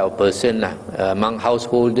this type of person, among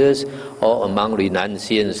householders or among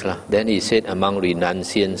renunciants? Then he said, among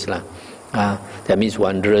renunciants. That means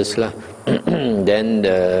wondrous. Then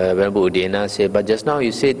the Venerable Udena said, but just now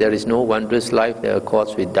you said there is no wondrous life that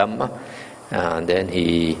accords with Dhamma. Then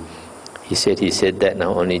he said that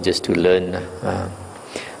now only just to learn.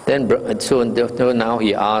 So now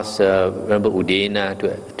he asked Venerable Udena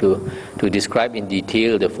to describe in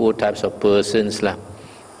detail the four types of persons.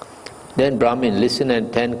 Then Brahmin, listen and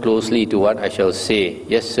attend closely to what I shall say.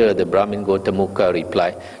 Yes, sir, the Brahmin Gotamukha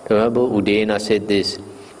replied. The Venerable Udena said this,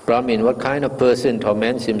 Brahmin, what kind of person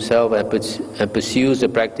torments himself and pursues the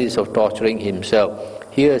practice of torturing himself?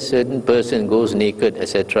 Here a certain person goes naked,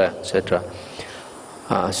 etc., etc.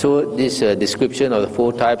 So this description of the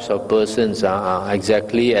four types of persons are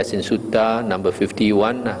exactly as in Sutta number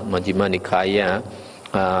 51, Majjhima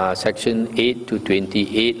Nikaya, section 8 to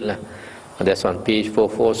 28. That's on page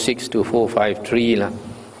 446 to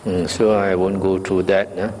 453. So I won't go through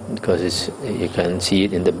that because you can see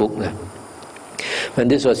it in the book. When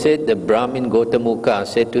this was said, the Brahmin Gotamukha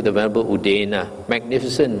said to the Venerable Udena,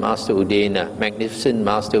 magnificent Master Udena, magnificent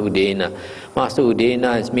Master Udena. Master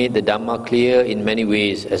Udena has made the Dhamma clear in many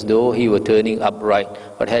ways, as though he were turning upright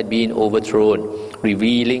what had been overthrown,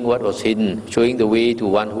 revealing what was hidden, showing the way to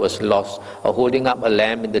one who was lost, or holding up a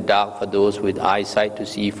lamp in the dark for those with eyesight to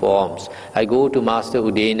see forms. I go to Master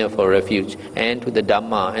Udena for refuge, and to the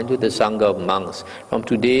Dhamma, and to the Sangha of monks. From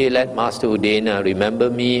today, let Master Udena remember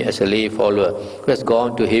me as a lay follower, who has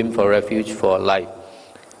gone to him for refuge for life.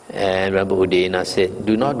 And Venerable Udena said,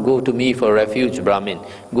 do not go to me for refuge, Brahmin.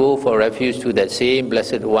 Go for refuge to that same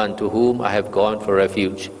Blessed One to whom I have gone for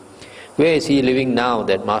refuge. Where is he living now,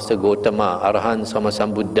 that Master Gotama, Arahant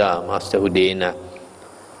Sammasambuddha, Master Udena?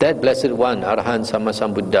 That Blessed One, Arahant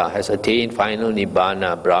Sammasambuddha, has attained final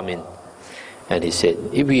Nibbana, Brahmin. And he said,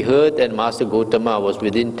 if we heard that Master Gotama was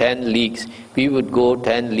within 10 leagues, we would go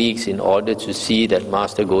 10 leagues in order to see that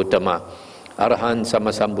Master Gotama. Arahant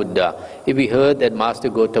Sammasambuddha. If we heard that Master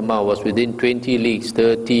Gotama was within 20 leagues,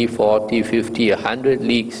 30, 40, 50, 100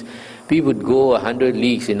 leagues, we would go 100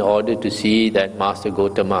 leagues in order to see that Master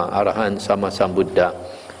Gotama, Arahant Sammasambuddha.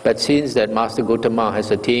 But since that Master Gotama has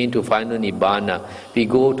attained to final Nibbana, we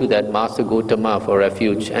go to that Master Gotama for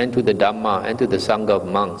refuge, and to the Dhamma and to the Sangha of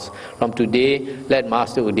monks. From today, let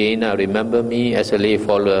Master Udena remember me as a lay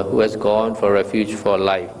follower who has gone for refuge for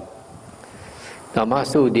life. Now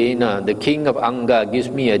Master Udena, the king of Anga, gives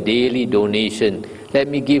me a daily donation. Let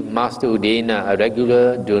me give Master Udena a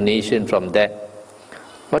regular donation from that.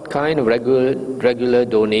 What kind of regular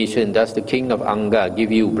donation does the king of Anga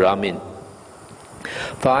give you, Brahmin?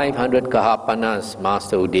 500 kahapanas,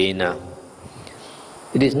 Master Udena.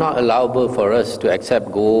 It is not allowable for us to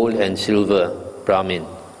accept gold and silver, Brahmin.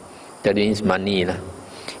 That means money. If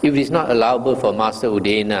it is not allowable for Master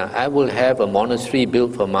Udena, I will have a monastery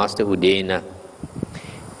built for Master Udena.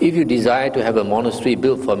 If you desire to have a monastery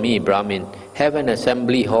built for me, Brahmin, have an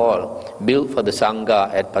assembly hall built for the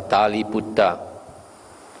Sangha at Pataliputta.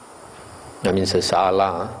 That means a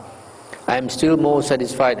sala. I am still more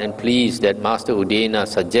satisfied and pleased that Master Udena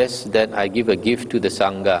suggests that I give a gift to the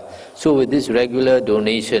Sangha. So with this regular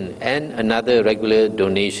donation and another regular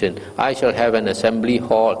donation, I shall have an assembly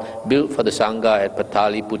hall built for the Sangha at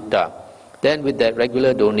Pataliputta. Then with that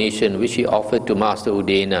regular donation which he offered to Master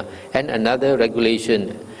Udena and another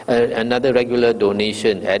regular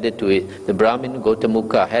donation added to it, the Brahmin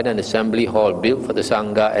Gotamukha had an assembly hall built for the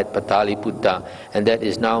Sangha at Pataliputta, and that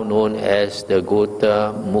is now known as the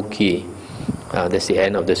Gotamukhi. That's the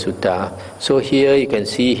end of the sutta. So here you can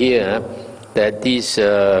see here that these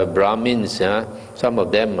Brahmins, some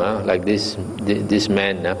of them, like this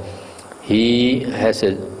man, he has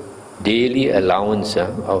a daily allowance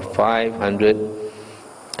of 500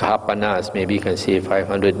 kahapanas, maybe you can say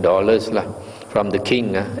 $500 from the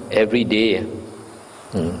king every day.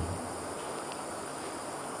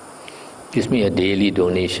 Gives me a daily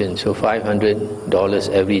donation, so $500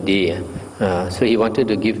 every day. So he wanted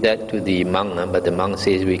to give that to the monk, but the monk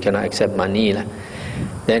says we cannot accept money.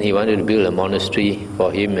 Then he wanted to build a monastery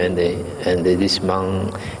for him, and this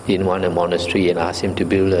monk didn't want a monastery and asked him to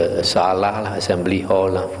build a sala, assembly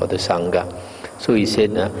hall for the Sangha. So he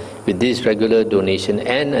said, with this regular donation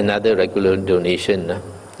and another regular donation,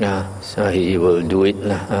 so he will do it.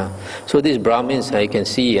 So these Brahmins, you can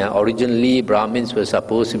see, originally Brahmins were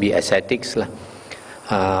supposed to be ascetics,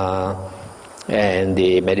 and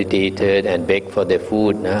they meditated and begged for their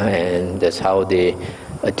food, and that's how they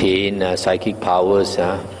attain psychic powers,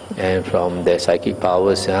 and from their psychic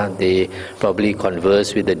powers they probably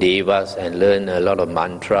converse with the devas and learn a lot of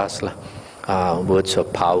mantras, words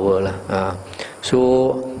of power.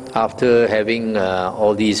 So after having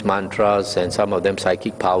all these mantras and some of them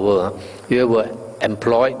psychic power, they were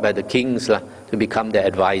employed by the kings to become their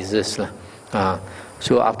advisors.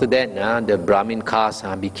 So after that, the Brahmin caste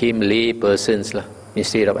became lay persons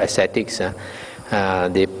instead of ascetics.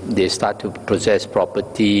 They start to possess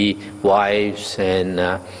property, wives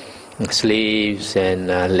and slaves and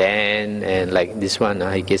land, and like this one,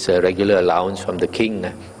 he gets a regular allowance from the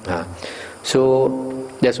king. So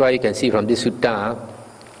that's why you can see from this sutta,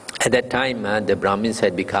 at that time the Brahmins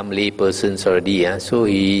had become lay persons already. So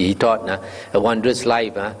he thought a wondrous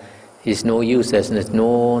life is no use. There's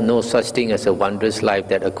no such thing as a wondrous life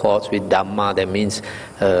that accords with Dhamma. That means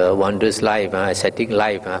wondrous life, ascetic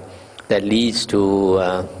life, that leads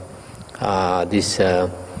to this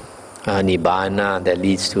Nibbana, that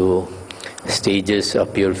leads to stages of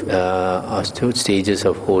stages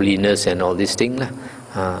of holiness and all these things.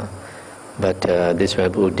 But this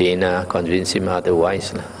Udena convinced him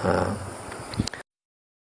otherwise.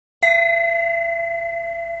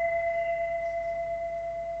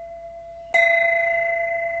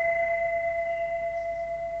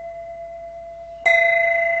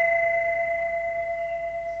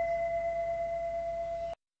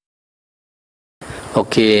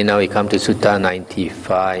 Okay, now we come to Sutta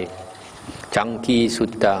 95. Chanki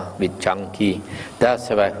Sutta with Chanki. Thus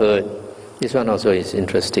have I heard. This one also is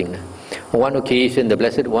interesting. On one occasion, the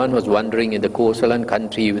Blessed One was wandering in the Kosalan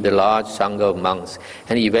country with a large Sangha of monks,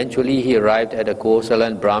 and eventually he arrived at a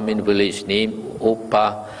Kosalan Brahmin village named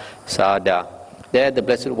Upasada. There the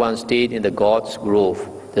Blessed One stayed in the God's Grove,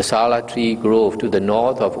 the Sala tree grove to the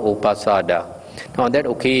north of Upasada. Now on that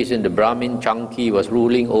occasion, the Brahmin Chanki was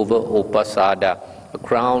ruling over Upasada, a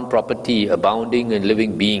crown property abounding in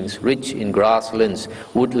living beings, rich in grasslands,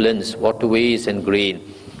 woodlands, waterways and grain,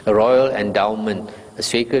 a royal endowment, a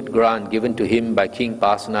sacred grant given to him by King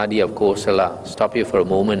Pasanadi of Kosala. Stop here for a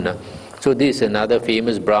moment. So this is another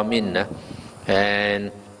famous Brahmin, and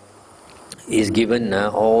is given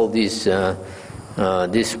all this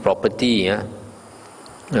property,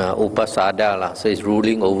 upasada, so he's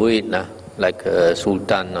ruling over it like a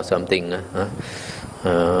sultan or something,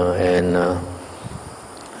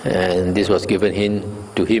 and this was given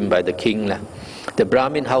to him by the king. The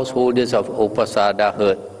Brahmin householders of Upasada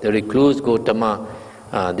heard. The recluse Gautama,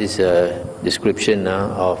 this description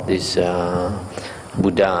of this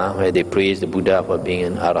Buddha, where they praise the Buddha for being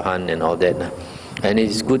an Arahant and all that. And it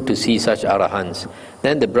is good to see such Arahants.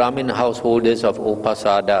 Then the Brahmin householders of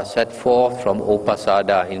Upasada set forth from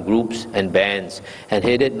Upasada in groups and bands and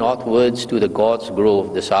headed northwards to the god's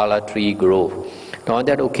grove, the Sala tree grove. Now on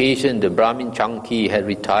that occasion, the Brahmin Chanki had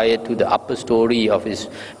retired to the upper story of his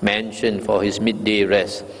mansion for his midday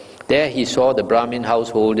rest. There he saw the Brahmin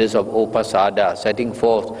householders of Upasada setting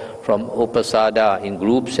forth from Upasada in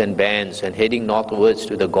groups and bands and heading northwards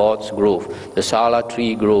to the god's grove, the Sala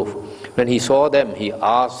tree grove. When he saw them, he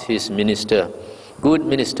asked his minister, "Good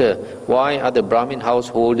minister, why are the Brahmin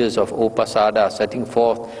householders of Upasada setting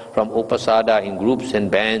forth from Upasada in groups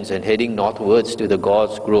and bands and heading northwards to the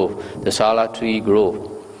god's grove, the Sala tree grove?"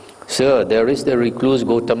 "Sir, there is the recluse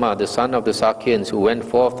Gautama, the son of the Sakyans, who went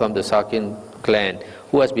forth from the Sakyan clan,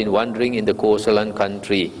 who has been wandering in the Kosalan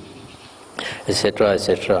country," etc.,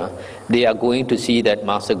 etc. They are going to see that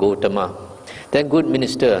Master Gautama. Then, good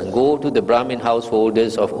minister, go to the Brahmin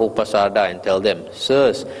householders of Upasada and tell them,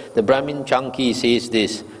 "Sirs, the Brahmin Chanki says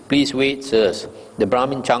this. Please wait, sirs. The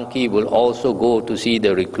Brahmin Chanki will also go to see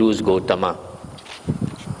the recluse Gautama."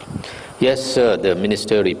 "Yes, sir," the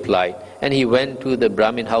minister replied. And he went to the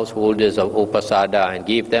Brahmin householders of Upasada and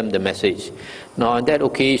gave them the message. Now on that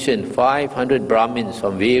occasion, 500 Brahmins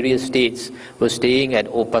from various states were staying at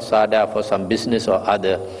Upasada for some business or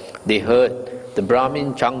other. They heard the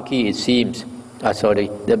Brahmin Chanki,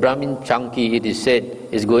 the Brahmin Chanki, it is said,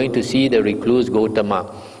 is going to see the recluse Gautama.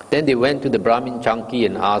 Then they went to the Brahmin Chanki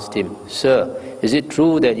and asked him, "Sir, is it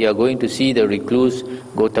true that you are going to see the recluse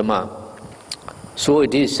Gautama?" "So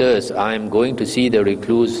it is, sirs, I am going to see the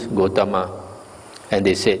recluse Gautama." And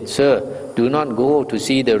they said, "Sir, do not go to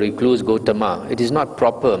see the recluse Gautama. It is not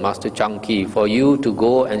proper, Master Chanki, for you to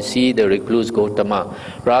go and see the recluse Gautama.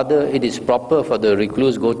 Rather, it is proper for the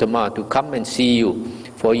recluse Gautama to come and see you.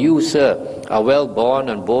 For you, sir, are well born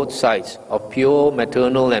on both sides, of pure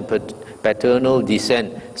maternal and paternal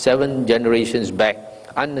descent, 7 generations back,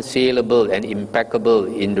 unassailable and impeccable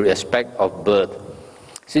in respect of birth.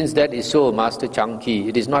 Since that is so, Master Chanki,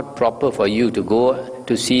 it is not proper for you to go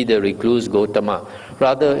to see the recluse Gautama.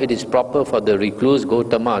 Rather, it is proper for the recluse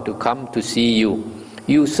Gautama to come to see you.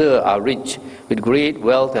 You, sir, are rich, with great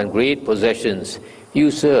wealth and great possessions. You,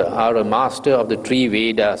 sir, are a master of the 3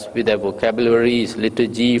 Vedas, with their vocabularies,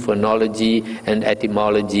 liturgy, phonology, and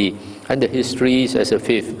etymology, and the histories as a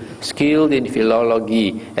 5th. Skilled in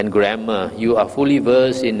philology and grammar, you are fully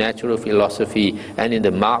versed in natural philosophy and in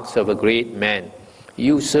the marks of a great man.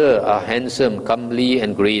 You, sir, are handsome, comely,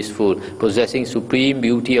 and graceful, possessing supreme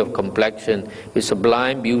beauty of complexion, with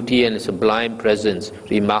sublime beauty and sublime presence,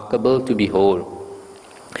 remarkable to behold.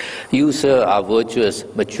 You, sir, are virtuous,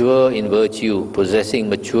 mature in virtue, possessing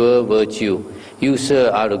mature virtue. You, sir,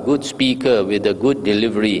 are a good speaker with a good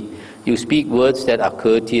delivery. You speak words that are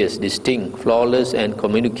courteous, distinct, flawless, and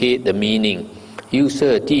communicate the meaning. You,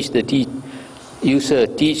 sir, teach the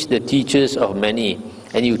teachers of many,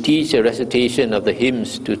 and you teach a recitation of the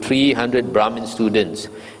hymns to 300 Brahmin students.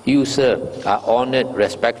 You, sir, are honored,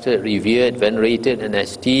 respected, revered, venerated, and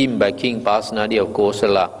esteemed by King Pasenadi of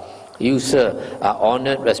Kosala. You, sir, are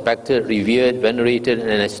honored, respected, revered, venerated,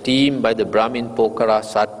 and esteemed by the Brahmin Pokara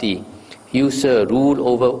Sati. You, sir, rule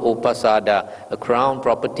over Upasada, a crown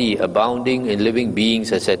property abounding in living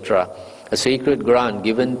beings, etc., a sacred grant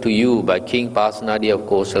given to you by King Pasenadi of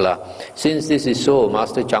Kosala. Since this is so,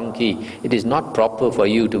 Master Chanki, it is not proper for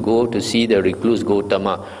you to go to see the recluse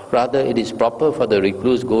Gautama. Rather, it is proper for the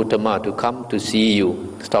recluse Gautama to come to see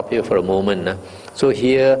you. Stop here for a moment. So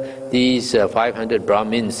here, these 500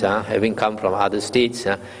 Brahmins, having come from other states,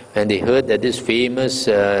 when they heard that this famous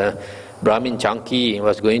Brahmin Chanki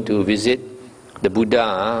was going to visit the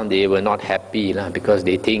Buddha, they were not happy because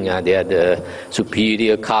they think they are the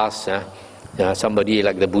superior caste. Somebody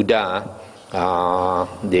like the Buddha,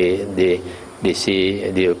 they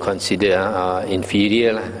say they consider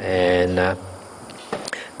inferior, and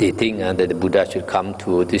they think that the Buddha should come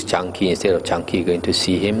to this Chanki instead of Chanki going to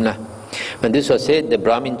see him. When this was said, the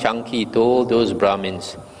Brahmin Chanki told those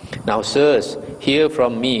Brahmins, "Now, sirs, hear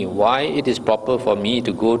from me why it is proper for me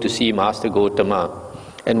to go to see Master Gautama,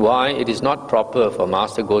 and why it is not proper for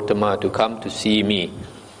Master Gautama to come to see me.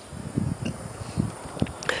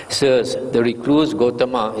 Sirs, the recluse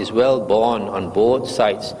Gautama is well born on both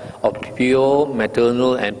sides, of pure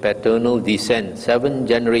maternal and paternal descent, 7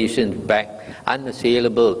 generations back,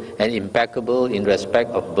 unassailable and impeccable in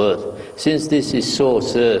respect of birth. Since this is so,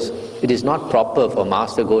 sirs, it is not proper for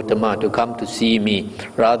Master Gautama to come to see me.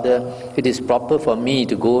 Rather, it is proper for me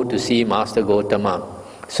to go to see Master Gautama.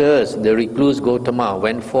 Sirs, the recluse Gautama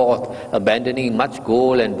went forth, abandoning much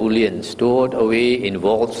gold and bullion stored away in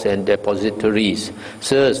vaults and depositories.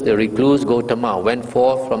 Sirs, the recluse Gautama went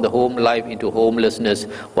forth from the home life into homelessness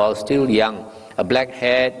while still young, a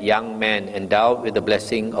black-haired young man endowed with the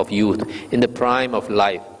blessing of youth in the prime of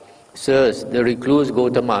life. Sirs, the recluse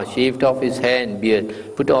Gautama shaved off his hair and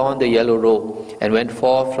beard, put on the yellow robe, and went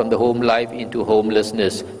forth from the home life into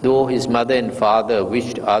homelessness, though his mother and father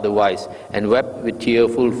wished otherwise, and wept with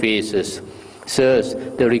tearful faces. Sirs,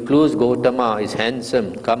 the recluse Gautama is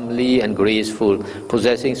handsome, comely and graceful,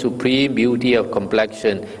 possessing supreme beauty of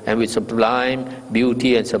complexion, and with sublime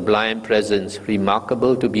beauty and sublime presence,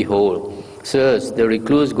 remarkable to behold. Sirs, the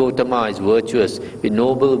recluse Gautama is virtuous, with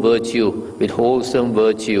noble virtue, with wholesome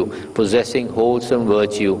virtue, possessing wholesome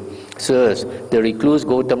virtue. Sirs, the recluse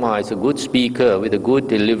Gautama is a good speaker with a good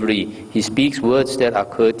delivery. He speaks words that are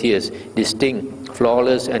courteous, distinct,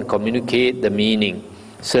 flawless, and communicate the meaning.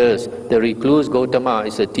 Sirs, the recluse Gautama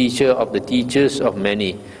is a teacher of the teachers of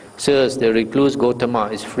many. Sirs, the recluse Gautama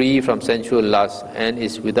is free from sensual lust and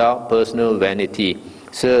is without personal vanity.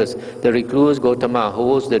 Sirs, the recluse Gautama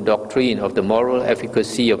holds the doctrine of the moral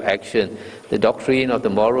efficacy of action, the doctrine of the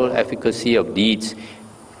moral efficacy of deeds.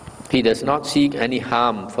 He does not seek any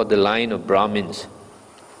harm for the line of Brahmins.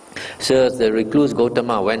 Sirs, the recluse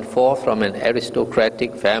Gautama went forth from an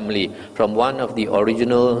aristocratic family, from one of the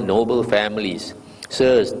original noble families.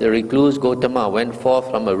 Sirs, the recluse Gautama went forth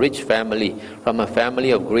from a rich family, from a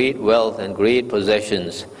family of great wealth and great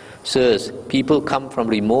possessions. Sirs, people come from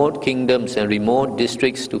remote kingdoms and remote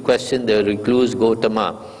districts to question the recluse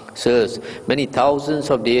Gautama. Sirs, many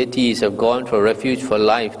thousands of deities have gone for refuge for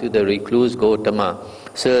life to the recluse Gautama.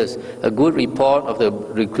 Sirs, a good report of the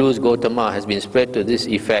recluse Gautama has been spread to this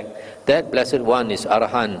effect. That blessed one is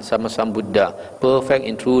Arahant, Sammasambuddha, perfect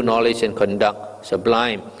in true knowledge and conduct,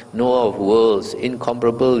 sublime, knower of worlds,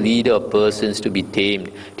 incomparable leader of persons to be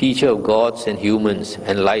tamed, teacher of gods and humans,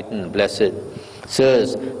 enlightened, blessed.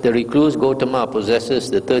 Sirs, the recluse Gautama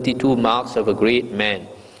possesses the 32 marks of a great man.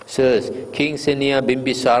 Sirs, King Seniya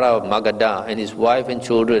Bimbisara of Magadha and his wife and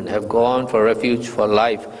children have gone for refuge for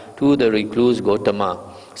life to the recluse Gautama.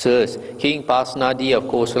 Sirs, King Pasnadi of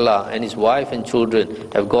Kosala and his wife and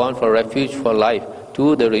children have gone for refuge for life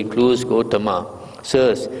to the recluse Gautama.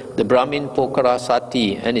 Sirs, the Brahmin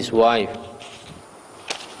Pokarasati and his wife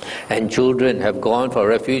and children have gone for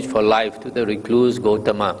refuge for life to the recluse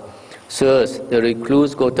Gautama. Sirs, the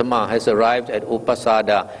recluse Gautama has arrived at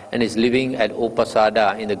Upasada and is living at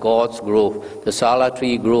Upasada in the God's Grove, the Sala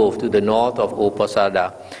Tree Grove to the north of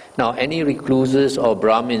Upasada. Now any recluses or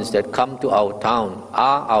Brahmins that come to our town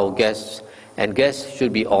are our guests, and guests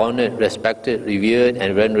should be honored, respected, revered,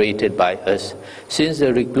 and venerated by us. Since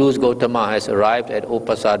the recluse Gautama has arrived at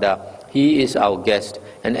Upasada, he is our guest,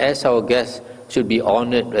 and as our guest, should be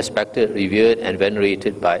honored, respected, revered, and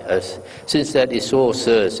venerated by us. Since that is so,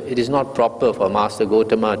 sirs, it is not proper for Master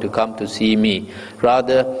Gautama to come to see me.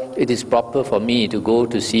 Rather, it is proper for me to go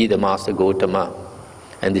to see the Master Gautama.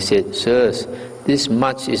 And they said, sirs, this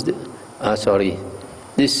much is the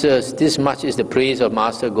praise of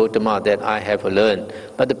Master Gautama that I have learned.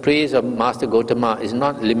 But the praise of Master Gautama is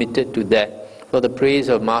not limited to that. For the praise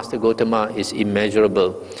of Master Gautama is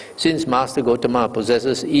immeasurable. Since Master Gautama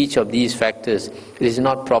possesses each of these factors, it is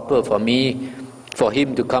not proper for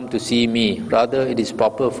him to come to see me. Rather, it is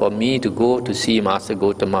proper for me to go to see Master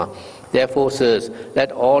Gautama. Therefore, sirs,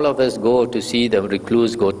 let all of us go to see the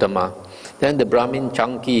recluse Gautama. Then the Brahmin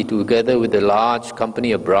Chanki, together with a large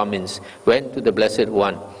company of Brahmins, went to the Blessed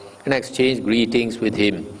One and exchanged greetings with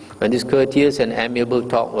him. When this courteous and amiable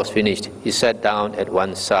talk was finished, he sat down at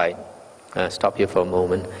one side. Stop here for a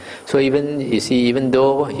moment. So even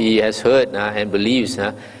though he has heard and believes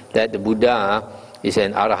that the Buddha is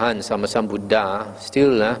an Arahant, Sammasambuddha,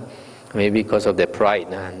 still maybe because of their pride,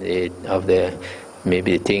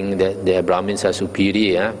 maybe they think that their Brahmins are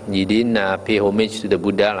superior. He didn't pay homage to the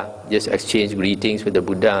Buddha, just exchanged greetings with the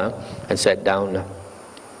Buddha and sat down.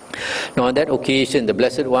 Now on that occasion, the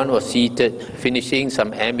Blessed One was seated, finishing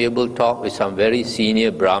some amiable talk with some very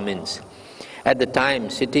senior Brahmins. At the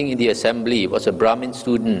time, sitting in the assembly was a Brahmin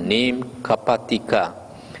student named Kapatika.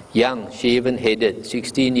 Young, shaven-headed,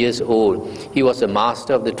 16 years old, he was a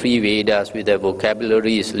master of the three Vedas with their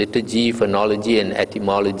vocabularies, liturgy, phonology and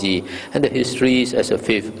etymology, and the histories as a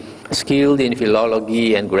fifth. Skilled in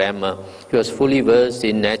philology and grammar, he was fully versed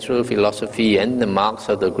in natural philosophy and the marks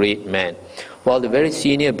of the great man. While the very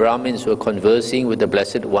senior Brahmins were conversing with the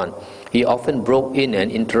Blessed One, he often broke in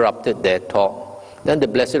and interrupted their talk. Then the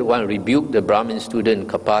Blessed One rebuked the Brahmin student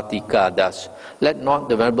Kapatika thus, "Let not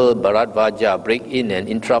the Venerable Bharadvaja break in and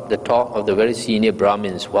interrupt the talk of the very senior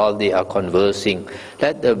Brahmins while they are conversing.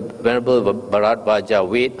 Let the Venerable Bharadvaja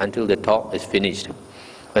wait until the talk is finished."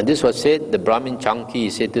 When this was said, the Brahmin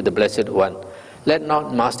Chanki said to the Blessed One, "Let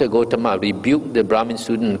not Master Gotama rebuke the Brahmin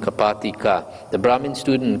student Kapatika. The Brahmin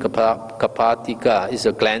student Kapatika is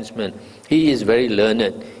a clansman. He is very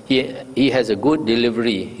learned. He has a good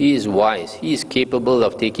delivery. He is wise. He is capable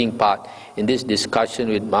of taking part in this discussion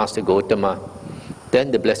with Master Gotama."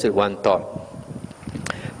 Then the Blessed One thought,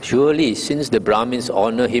 "Surely, since the Brahmins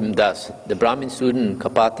honor him thus, the Brahmin student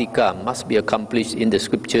Kapatika must be accomplished in the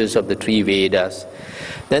scriptures of the three Vedas."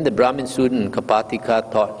 Then the Brahmin student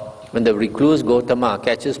Kapatika thought, "When the recluse Gotama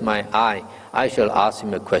catches my eye, I shall ask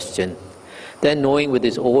him a question." Then, knowing with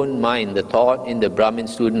his own mind the thought in the Brahmin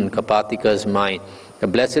student Kapatika's mind, the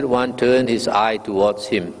Blessed One turned his eye towards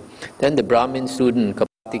him. Then the Brahmin student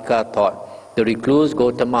Kapatika thought, "The recluse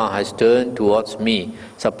Gotama has turned towards me.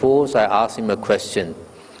 Suppose I ask him a question."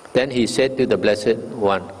 Then he said to the Blessed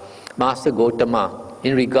One, "Master Gotama,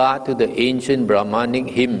 in regard to the ancient Brahmanic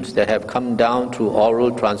hymns that have come down through oral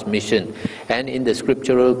transmission and in the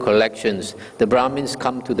scriptural collections, the Brahmins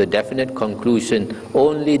come to the definite conclusion,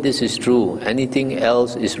 only this is true, anything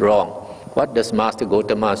else is wrong. What does Master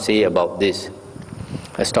Gotama say about this?"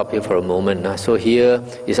 I stop here for a moment. So here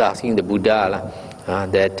is asking the Buddha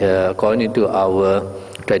that according to our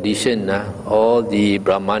tradition, all the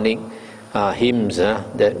Brahmanic hymns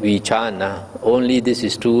that we chant, only this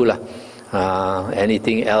is true.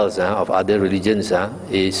 Anything else of other religions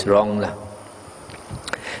is wrong.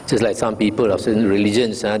 Just like some people of certain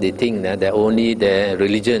religions, they think that only their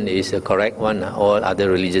religion is the correct one, all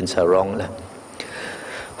other religions are wrong.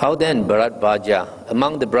 How then, Bharadvaja,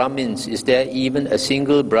 among the Brahmins, is there even a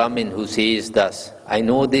single Brahmin who says thus, "I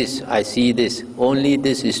know this, I see this, only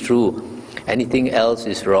this is true, anything else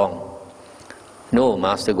is wrong"? No,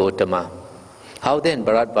 Master Gotama. How then,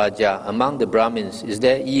 Bharadvaja, among the Brahmins, is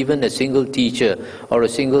there even a single teacher or a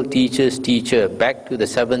single teacher's teacher back to the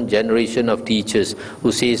seventh generation of teachers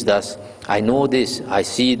who says thus, "I know this, I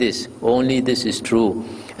see this, only this is true,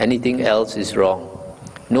 anything else is wrong"?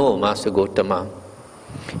 No, Master Gotama.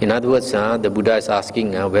 In other words, the Buddha is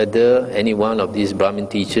asking whether any one of these Brahmin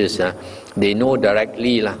teachers, they know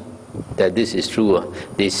directly that this is true.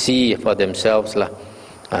 They see for themselves.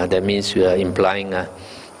 That means implying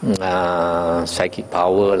psychic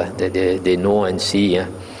power, that they know and see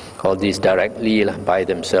all this directly by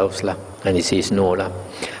themselves. And he says no.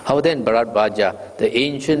 How then, Bharadvaja, the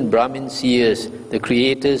ancient Brahmin seers, the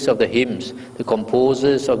creators of the hymns, the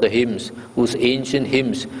composers of the hymns, whose ancient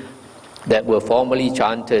hymns that were formerly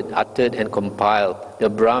chanted, uttered and compiled, the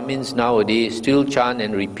Brahmins nowadays still chant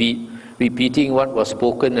and repeating what was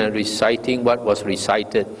spoken and reciting what was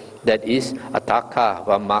recited. That is, Ataka,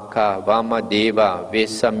 Vamaka, Vamadeva,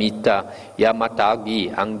 Vesamita,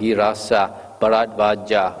 Yamatagi, Angirasa,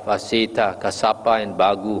 Bharadvaja, Vaseta, Kasapa and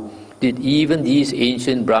Bagu. Did even these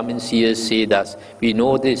ancient Brahmin seers say thus, "We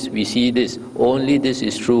know this, we see this, only this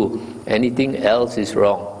is true, anything else is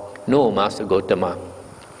wrong"? No, Master Gotama.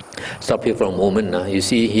 Stop here for a moment. You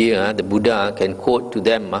see here, the Buddha can quote to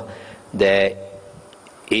them their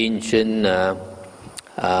ancient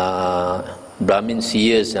Brahmin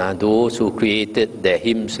seers, those who created their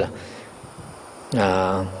hymns.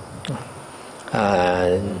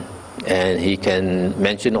 And he can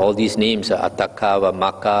mention all these names, Ataka,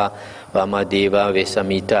 Vamaka, Vamadeva,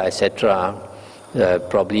 Vesamita, etc.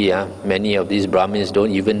 Probably many of these Brahmins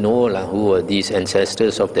don't even know who were these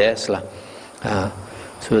ancestors of theirs.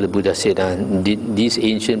 So the Buddha said, these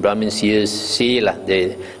ancient Brahmin seers say that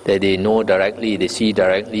they know directly, they see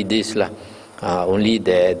directly this. Only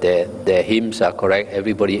their hymns are correct,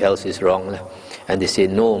 everybody else is wrong. And they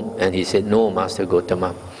said no, and he said no, Master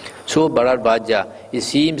Gotama. So Bharadvaja, it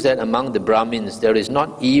seems that among the Brahmins there is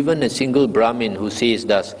not even a single Brahmin who says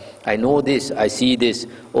thus, "I know this, I see this,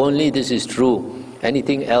 only this is true,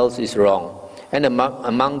 anything else is wrong." And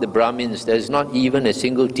among the Brahmins there is not even a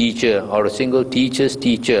single teacher or a single teacher's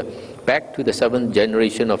teacher back to the seventh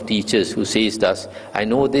generation of teachers who says thus, "I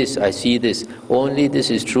know this, I see this, only this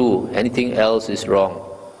is true, anything else is wrong."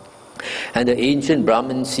 And the ancient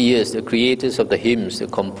Brahmin seers, the creators of the hymns, the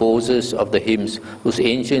composers of the hymns, whose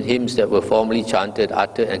ancient hymns that were formerly chanted,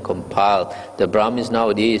 uttered and compiled, the Brahmins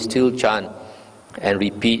nowadays still chant and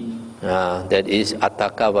repeat, that is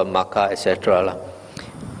Ataka, Vamaka, etc.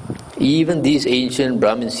 Even these ancient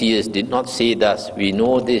Brahmin seers did not say thus, we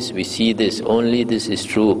know this, we see this, only this is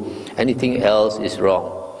true, anything else is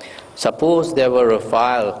wrong. Suppose there were a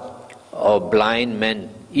file of blind men,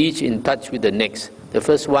 each in touch with the next. The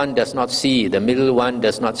first one does not see, the middle one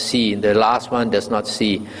does not see, the last one does not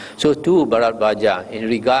see. So too, Bharadvaja, in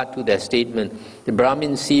regard to their statement, the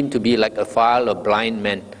Brahmins seem to be like a file of blind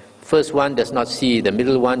men. First one does not see, the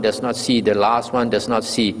middle one does not see, the last one does not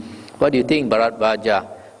see. What do you think, Bharadvaja?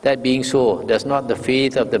 That being so, does not the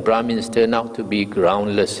faith of the Brahmins turn out to be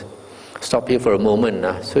groundless? Stop here for a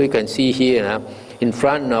moment. So you can see here, in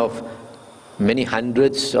front of many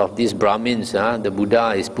hundreds of these Brahmins, the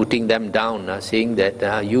Buddha is putting them down, saying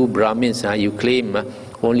that you Brahmins, you claim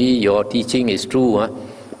only your teaching is true,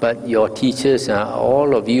 but your teachers,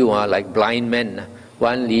 all of you are like blind men,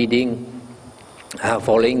 one leading,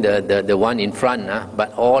 following the one in front,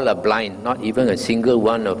 but all are blind. Not even a single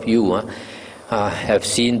one of you have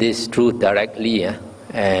seen this truth directly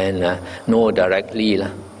and know directly.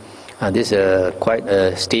 This is quite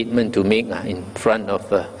a statement to make in front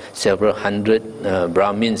of several hundred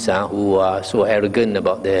Brahmins who are so arrogant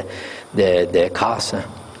about their caste.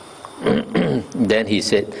 Then he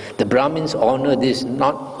said, the Brahmins honor this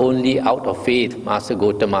not only out of faith, Master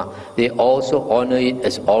Gotama, they also honor it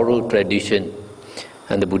as oral tradition.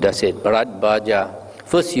 And the Buddha said, Bharadvaja,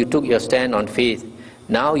 first you took your stand on faith,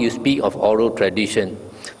 now you speak of oral tradition.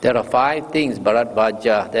 There are 5 things,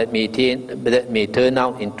 Bharadvaja, that may turn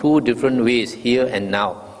out in 2 different ways here and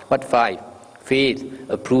now. What 5? Faith,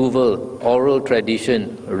 approval, oral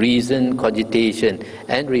tradition, reason, cogitation,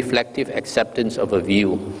 and reflective acceptance of a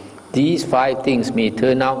view. These 5 things may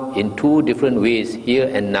turn out in 2 different ways here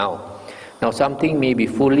and now. Now something may be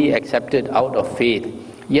fully accepted out of faith,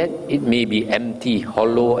 yet it may be empty,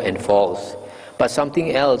 hollow, and false. But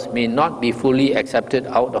something else may not be fully accepted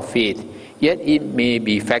out of faith, yet it may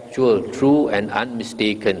be factual, true, and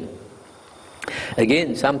unmistaken.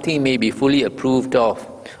 Again, something may be fully approved of,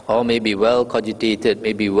 or may be well cogitated,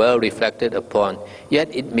 may be well reflected upon, yet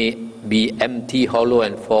it may be empty, hollow,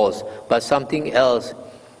 and false. But something else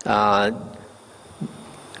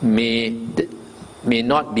may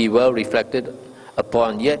not be well reflected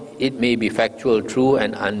upon, yet it may be factual, true,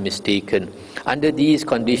 and unmistaken. Under these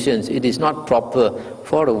conditions, it is not proper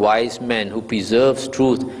for a wise man who preserves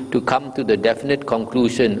truth to come to the definite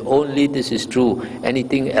conclusion, only this is true,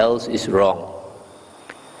 anything else is wrong.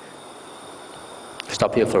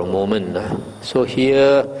 Stop here for a moment. So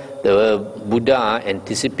here the Buddha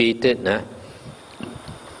anticipated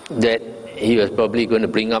that he was probably going to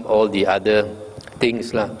bring up all the other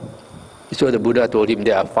things. So the Buddha told him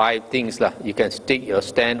there are 5 things. You can take your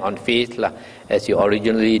stand on faith as you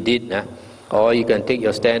originally did, or you can take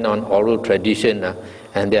your stand on oral tradition,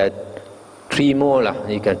 and there are 3 more.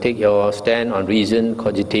 You can take your stand on reason,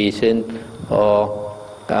 cogitation, or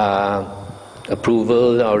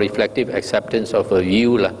approval or reflective acceptance of a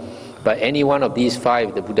view. But any one of these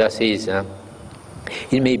 5, the Buddha says,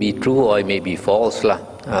 it may be true or it may be false.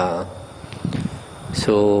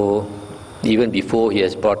 So even before he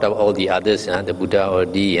has brought up all the others, the Buddha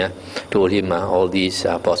already told him all these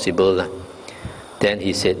are possible. Then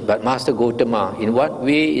he said, but Master Gotama, in what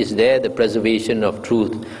way is there the preservation of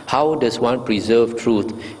truth? How does one preserve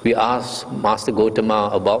truth? We asked Master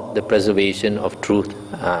Gotama about the preservation of truth.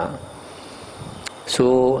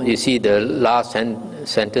 So you see the last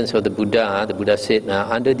sentence of the Buddha said,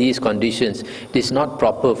 under these conditions, it is not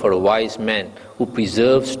proper for a wise man who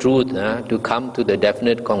preserves truth to come to the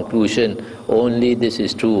definite conclusion, only this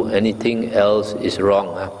is true, anything else is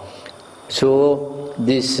wrong. So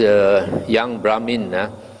this young Brahmin,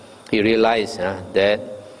 he realized that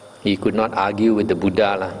he could not argue with the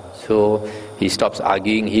Buddha. So he stops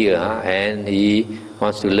arguing here and he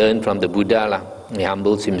wants to learn from the Buddha. He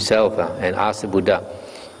humbles himself and asks the Buddha,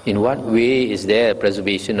 in what way is there a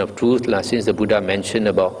preservation of truth? Since the Buddha mentioned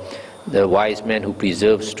about the wise man who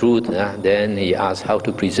preserves truth, then he asked how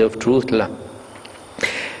to preserve truth.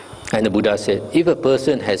 And the Buddha said, if a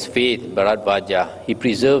person has faith, Bharadvaja, he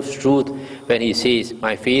preserves truth when he says,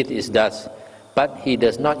 my faith is thus, but he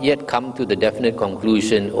does not yet come to the definite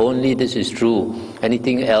conclusion, only this is true,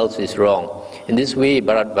 anything else is wrong. In this way,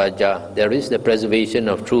 Bharadvaja, there is the preservation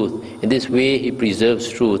of truth. In this way, he preserves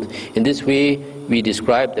truth. In this way, we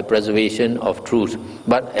describe the preservation of truth.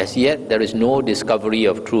 But as yet, there is no discovery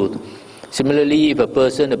of truth. Similarly, if a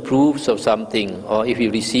person approves of something, or if he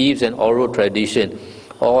receives an oral tradition,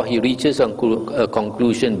 or he reaches a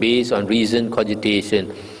conclusion based on reason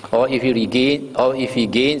cogitation, or if he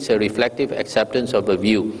gains a reflective acceptance of a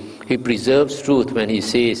view. He preserves truth when he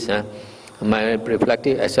says, my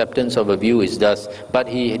reflective acceptance of a view is thus, but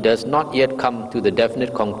he does not yet come to the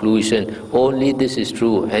definite conclusion, only this is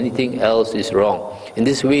true, anything else is wrong. In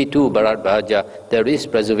this way too, Bharadvaja, there is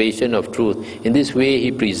preservation of truth. In this way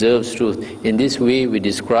he preserves truth. In this way we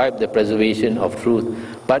describe the preservation of truth.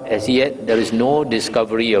 But as yet there is no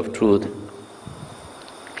discovery of truth.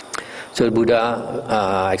 So the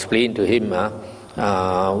Buddha explained to him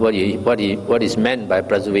what is meant by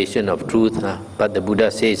preservation of truth. But the Buddha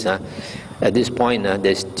says, at this point, there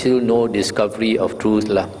is still no discovery of truth.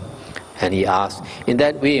 And he asks, in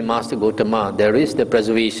that way, Master Gotama, there is the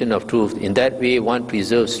preservation of truth. In that way, one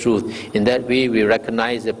preserves truth. In that way, we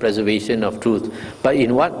recognize the preservation of truth. But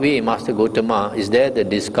in what way, Master Gotama, is there the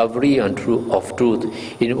discovery of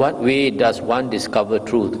truth? In what way does one discover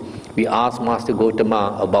truth? We ask Master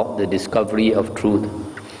Gotama about the discovery of truth.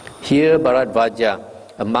 Here, Bharadvaja,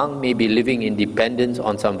 a monk may be living in dependence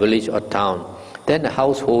on some village or town. Then a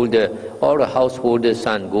householder or a householder's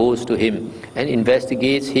son goes to him and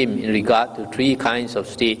investigates him in regard to three kinds of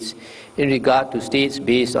states: in regard to states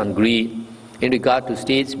based on greed, in regard to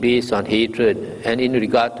states based on hatred, and in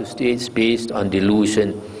regard to states based on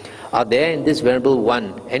delusion. Are there in this Venerable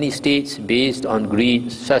One any states based on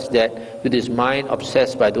greed, such that with his mind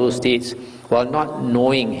obsessed by those states, while not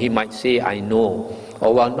knowing he might say, I know,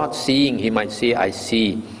 or while not seeing he might say, I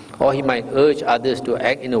see, or he might urge others to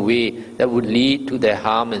act in a way that would lead to their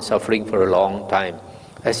harm and suffering for a long time?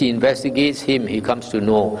 As he investigates him, he comes to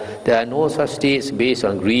know there are no such states based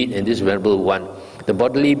on greed in this Venerable One. The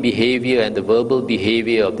bodily behavior and the verbal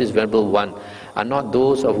behavior of this Venerable One are not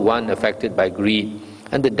those of one affected by greed.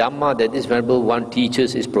 And the Dhamma that this Venerable One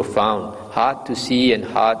teaches is profound, hard to see and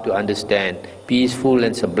hard to understand, peaceful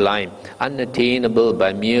and sublime, unattainable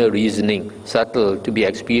by mere reasoning, subtle to be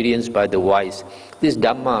experienced by the wise. This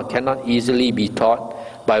Dhamma cannot easily be taught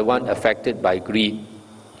by one affected by greed.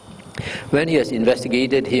 When he has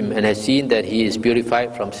investigated him and has seen that he is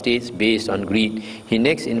purified from states based on greed, he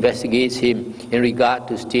next investigates him in regard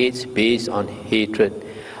to states based on hatred.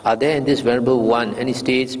 Are there in this Venerable One any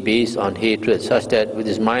states based on hatred, such that with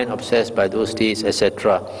his mind obsessed by those states,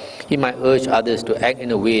 etc., he might urge others to act in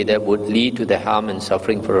a way that would lead to their harm and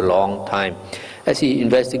suffering for a long time? As he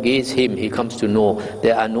investigates him, he comes to know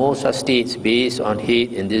there are no such states based on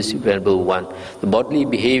hate in this Venerable One. The bodily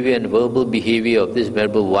behavior and verbal behavior of this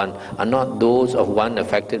Venerable One are not those of one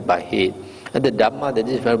affected by hate. And the Dhamma that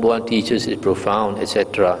this Venerable One teaches is profound,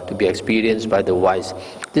 etc., to be experienced by the wise.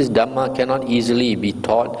 This Dhamma cannot easily be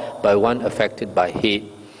taught by one affected by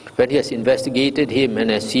hate. When he has investigated him and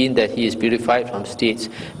has seen that he is purified from states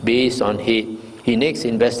based on hate, he next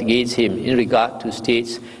investigates him in regard to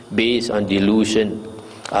states based on delusion.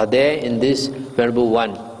 Are there in this Venerable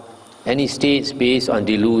One any states based on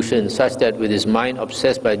delusion, such that with his mind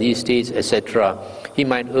obsessed by these states, etc., he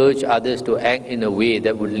might urge others to act in a way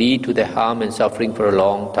that would lead to their harm and suffering for a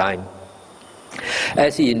long time?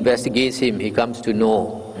 As he investigates him, he comes to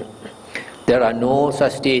know there are no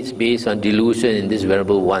such states based on delusion in this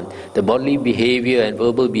Venerable One. The bodily behavior and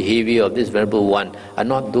verbal behavior of this Venerable One are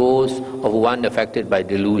not those of one affected by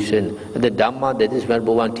delusion. And the Dhamma that this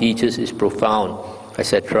Venerable One teaches is profound,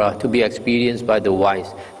 etc., to be experienced by the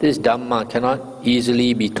wise. This Dhamma cannot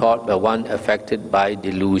easily be taught by one affected by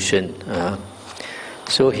delusion.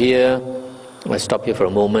 So here, let's stop here for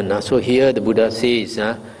a moment. So here the Buddha says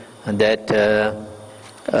that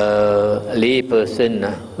a lay person,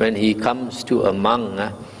 when he comes to a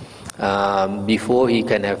monk, before he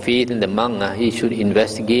can have faith in the monk, he should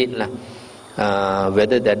investigate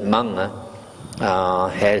whether that monk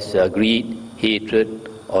has greed, hatred,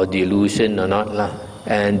 or delusion or not.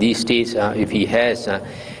 And these states, if he has,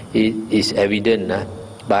 it is evident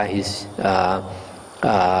by his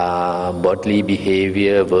bodily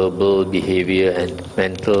behavior, verbal behavior, and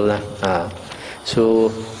mental. So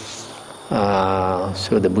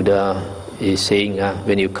the Buddha is saying,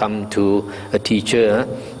 when you come to a teacher,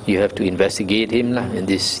 you have to investigate him in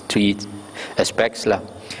these three aspects.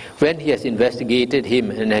 When he has investigated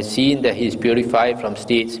him and has seen that he is purified from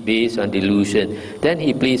states based on delusion, then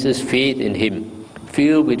he places faith in him.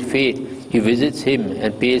 Filled with faith, he visits him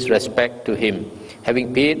and pays respect to him.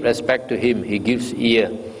 Having paid respect to him, he gives ear.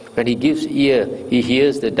 When he gives ear, he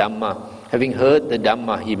hears the Dhamma. Having heard the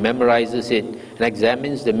Dhamma, he memorizes it and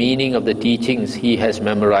examines the meaning of the teachings he has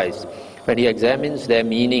memorized. When he examines their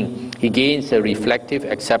meaning, he gains a reflective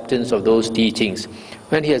acceptance of those teachings.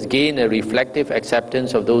 When he has gained a reflective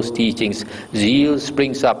acceptance of those teachings, zeal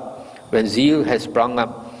springs up. When zeal has sprung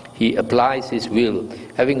up, he applies his will.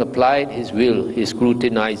 Having applied his will, he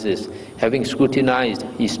scrutinizes. Having scrutinized,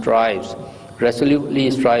 he strives.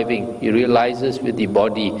 Resolutely striving, he realizes with the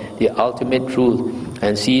body the ultimate truth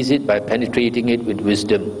and sees it by penetrating it with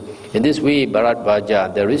wisdom. In this way,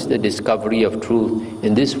 Bharadvaja, there is the discovery of truth.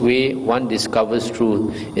 In this way, one discovers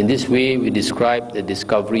truth. In this way, we describe the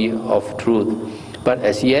discovery of truth. But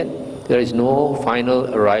as yet, there is no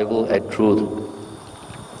final arrival at truth.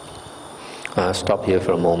 Stop here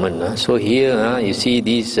for a moment. So here, you see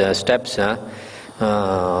these steps.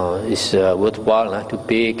 It's worthwhile to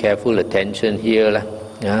pay careful attention here.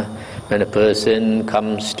 When a person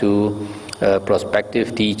comes to a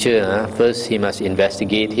prospective teacher, first he must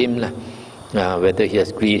investigate him, whether he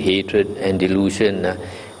has greed, hatred and delusion.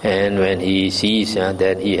 And when he sees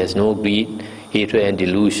that he has no greed, hatred and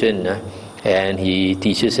delusion, and he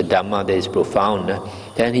teaches a Dhamma that is profound,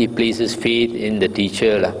 then he places faith in the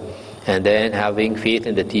teacher. And then, having faith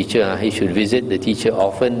in the teacher, he should visit the teacher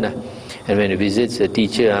often. And when he visits the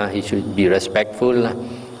teacher, he should be respectful.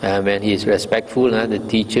 When he is respectful, the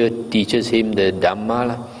teacher teaches him the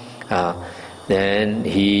Dhamma. Then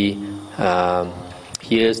he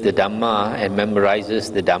hears the Dhamma and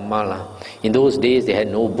memorizes the Dhamma. In those days, they had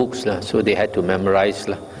no books, so they had to memorize.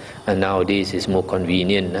 And nowadays, it's more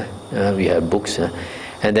convenient. We have books.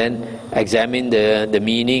 And then examine the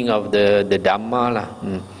meaning of the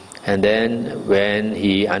Dhamma. And then when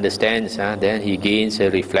he understands, then he gains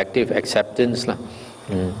a reflective acceptance.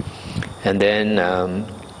 And then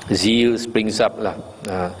zeal springs up.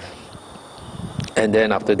 And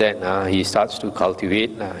then after that, he starts to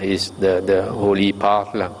cultivate the holy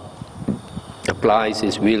path. Applies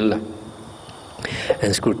his will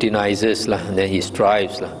and scrutinizes. And then he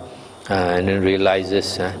strives. And then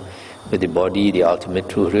realizes with the body the ultimate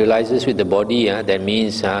truth. Realizes with the body, that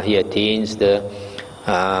means he attains the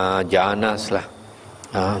jhanas,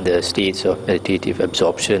 the states of meditative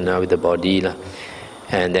absorption with the body,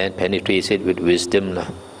 and then penetrates it with wisdom.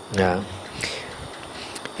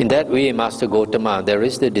 In that way, Master Gotama, there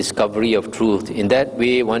is the discovery of truth. In that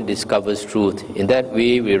way, one discovers truth. In that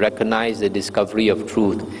way, we recognize the discovery of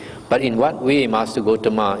truth. But in what way, Master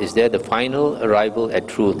Gotama, is there the final arrival at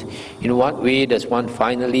truth? In what way does one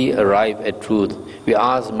finally arrive at truth? We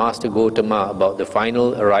asked Master Gotama about the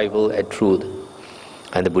final arrival at truth.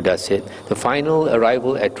 And the Buddha said, the final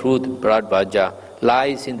arrival at truth, Bharadvaja,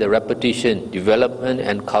 lies in the repetition, development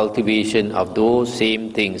and cultivation of those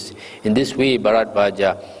same things. In this way,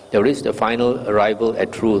 Bharadvaja, there is the final arrival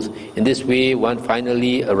at truth. In this way, one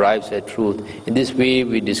finally arrives at truth. In this way,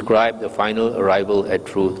 we describe the final arrival at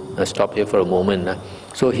truth. Now stop here for a moment.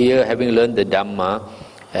 So here, having learned the Dhamma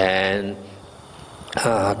and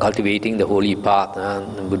cultivating the holy path,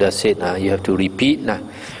 the Buddha said, you have to repeat.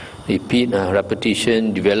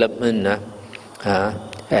 Repetition, development,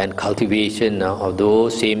 and cultivation of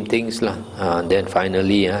those same things. Then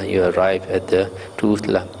finally, you arrive at the truth.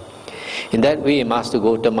 In that way, Master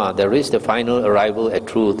Gotama, there is the final arrival at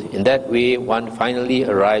truth. In that way, one finally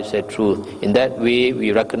arrives at truth. In that way,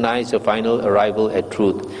 we recognize the final arrival at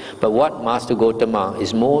truth. But what, Master Gotama,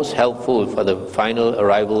 is most helpful for the final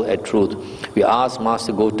arrival at truth? We ask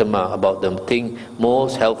Master Gotama about the thing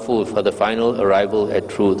most helpful for the final arrival at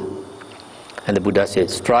truth. And the Buddha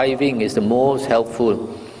said, striving is the most helpful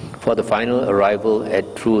for the final arrival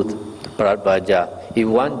at truth, Bharadvaja. If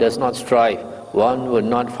one does not strive, one will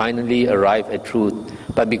not finally arrive at truth.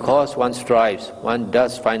 But because one strives, one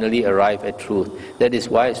does finally arrive at truth. That is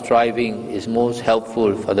why striving is most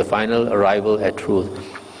helpful for the final arrival at truth.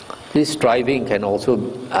 This striving can also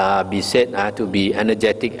be said to be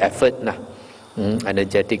energetic effort.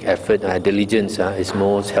 Energetic effort, diligence is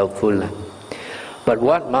most helpful. But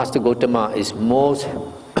what, Master Gotama, is most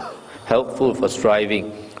helpful for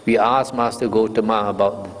striving? We ask Master Gotama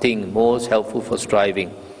about the thing most helpful for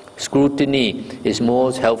striving. Scrutiny is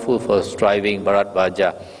most helpful for striving,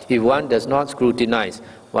 Bharadvaja. If one does not scrutinize,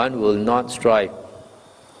 one will not strive.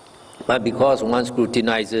 But because one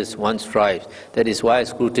scrutinizes, one strives. That is why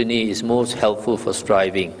scrutiny is most helpful for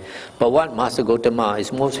striving. But what, Master Gotama,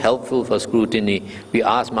 is most helpful for scrutiny? We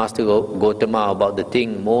ask Master Gotama about the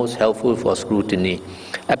thing most helpful for scrutiny.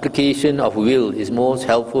 Application of will is most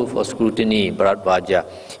helpful for scrutiny, Bharadvaja.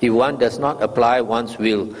 If one does not apply one's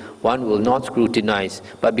will, one will not scrutinize.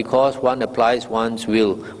 But because one applies one's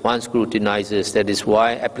will, one scrutinizes. That is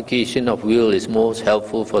why application of will is most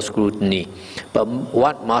helpful for scrutiny. But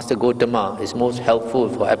what, Master Gotama, is most helpful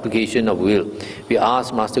for application of will? We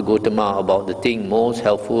ask Master Gotama about the thing most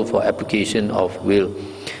helpful for application of will.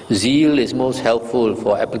 Zeal is most helpful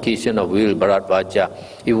for application of will, Bharadvaja.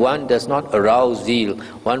 If one does not arouse zeal,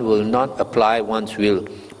 one will not apply one's will.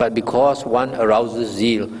 But because one arouses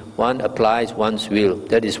zeal, one applies one's will.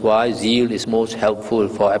 That is why zeal is most helpful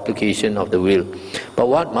for application of the will. But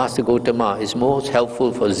what Master Gotama is most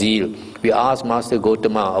helpful for zeal? We ask Master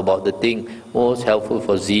Gotama about the thing most helpful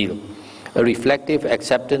for zeal. A reflective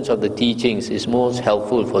acceptance of the teachings is most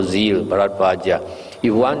helpful for zeal, Bharadvaja.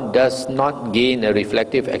 If one does not gain a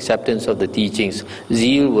reflective acceptance of the teachings,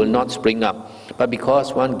 zeal will not spring up. But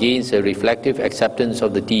because one gains a reflective acceptance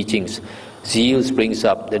of the teachings, zeal springs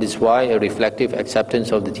up. That is why a reflective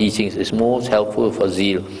acceptance of the teachings is most helpful for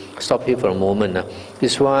zeal. Stop here for a moment.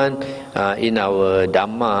 This one, in our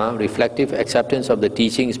Dhamma, reflective acceptance of the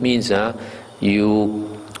teachings means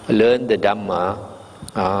you learn the Dhamma,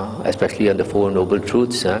 especially on the Four Noble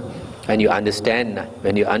Truths, and you understand.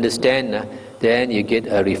 When you understand, then you get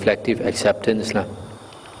a reflective acceptance.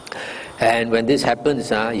 And when this happens,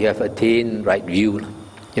 you have attained right view.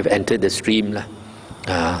 You have entered the stream.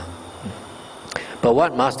 But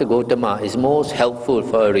what Master Gotama is most helpful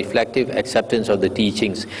for a reflective acceptance of the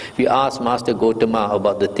teachings? We ask Master Gotama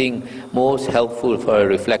about the thing most helpful for a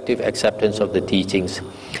reflective acceptance of the teachings.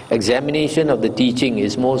 Examination of the teaching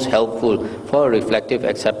is most helpful for a reflective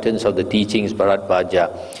acceptance of the teachings,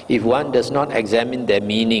 Bharadvaja. If one does not examine their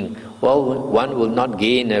meaning, one will not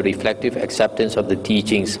gain a reflective acceptance of the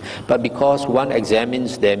teachings. But because one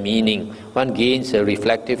examines their meaning, one gains a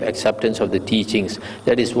reflective acceptance of the teachings.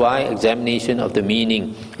 That is why examination of the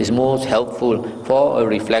meaning is most helpful for a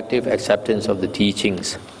reflective acceptance of the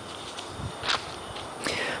teachings.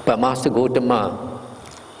 But what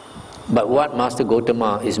Master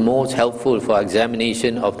Gotama is most helpful for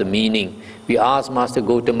examination of the meaning? We ask Master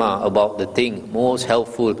Gotama about the thing most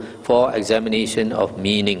helpful for examination of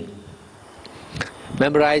meaning.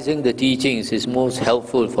 Memorizing the teachings is most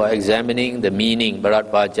helpful for examining the meaning,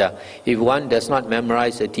 Bharadvaja. If one does not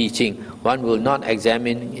memorize a teaching, one will not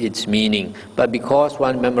examine its meaning. But because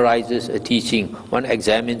one memorizes a teaching, one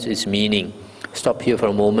examines its meaning. Stop here for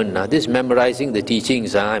a moment. This memorizing the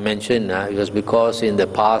teachings, I mentioned, it was because in the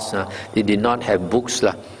past they did not have books.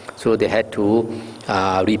 So they had to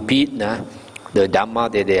repeat the Dhamma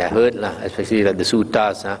that they heard, especially like the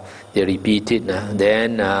suttas. They repeat it.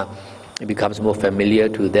 Then it becomes more familiar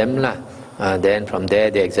to them. Then from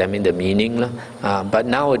there they examine the meaning. But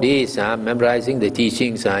nowadays, memorizing the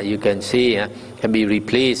teachings, you can say, can be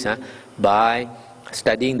replaced by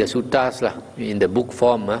studying the suttas in the book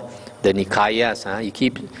form. The Nikayas, you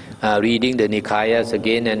keep reading the Nikayas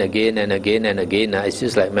again and again and again and again. It's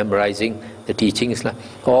just like memorizing the teachings.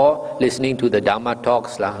 Or listening to the Dhamma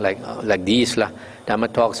talks like these.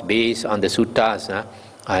 Dhamma talks based on the suttas.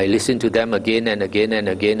 I listen to them again and again and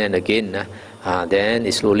again and again. Then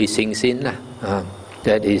it slowly sinks in.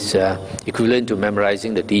 That is equivalent to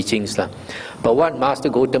memorizing the teachings. But what Master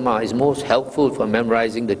Gotama is most helpful for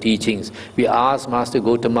memorizing the teachings? We ask Master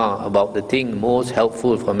Gotama about the thing most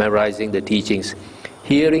helpful for memorizing the teachings.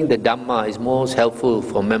 Hearing the Dhamma is most helpful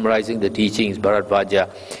for memorizing the teachings,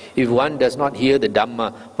 Bharadvaja. If one does not hear the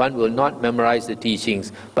Dhamma, one will not memorize the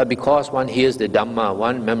teachings. But because one hears the Dhamma,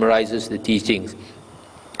 one memorizes the teachings.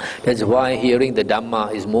 That's why hearing the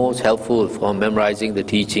Dhamma is most helpful for memorizing the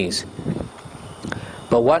teachings.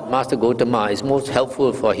 But what Master Gotama is most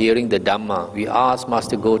helpful for hearing the Dhamma? We ask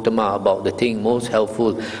Master Gotama about the thing most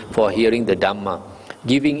helpful for hearing the Dhamma.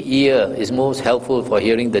 Giving ear is most helpful for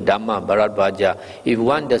hearing the Dhamma, Bharadvaja. If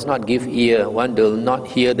one does not give ear, one will not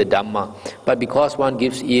hear the Dhamma. But because one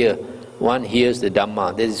gives ear, one hears the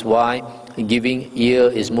Dhamma. That is why giving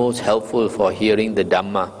ear is most helpful for hearing the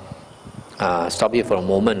Dhamma. Stop here for a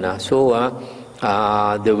moment.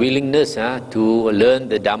 The willingness to learn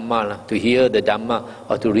the Dhamma, to hear the Dhamma,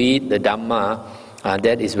 or to read the Dhamma,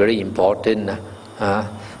 that is very important.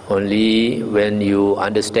 Only when you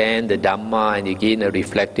understand the Dhamma and you gain a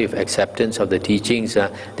reflective acceptance of the teachings,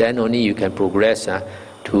 then only you can progress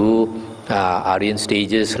to Aryan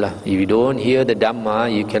stages. If you don't hear the Dhamma,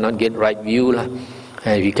 you cannot get right view. And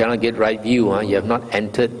if you cannot get right view, you have not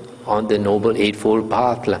entered on the Noble Eightfold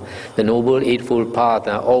Path. The Noble Eightfold Path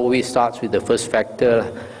always starts with the first factor,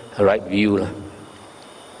 right view.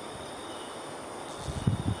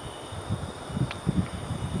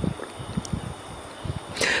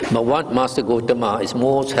 But what Master Gotama is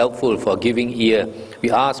most helpful for giving ear?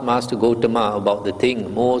 We ask Master Gotama about the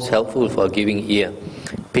thing most helpful for giving ear.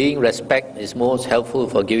 Paying respect is most helpful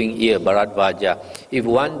for giving ear, Bharadvaja. If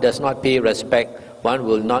one does not pay respect, one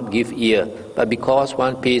will not give ear. But because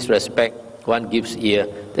one pays respect, one gives ear.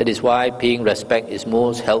 That is why paying respect is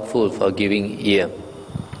most helpful for giving ear.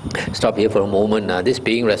 Stop here for a moment. This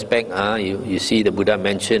paying respect, you see the Buddha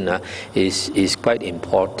mentioned, is quite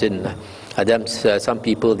important. Some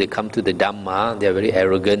people, they come to the Dhamma, they are very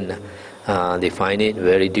arrogant. they find it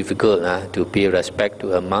very difficult to pay respect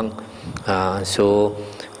to a monk. So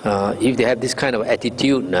if they have this kind of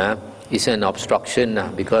attitude, it's an obstruction,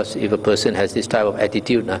 because if a person has this type of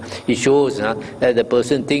attitude, it shows that the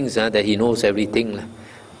person thinks that he knows everything,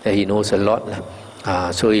 that he knows a lot.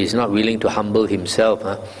 So he's not willing to humble himself.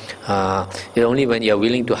 Only when you are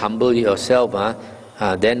willing to humble yourself,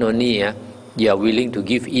 then only you are willing to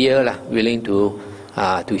give ear, willing to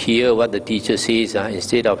hear what the teacher says,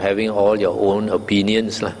 instead of having all your own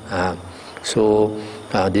opinions. So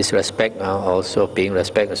this respect, also paying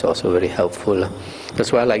respect, is also very helpful.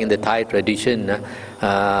 That's why, like in the Thai tradition,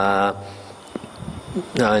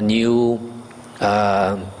 new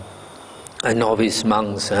novice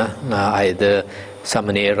monks, either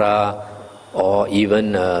samanera or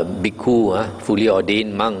even bhikkhu, fully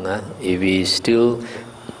ordained monk, if he is still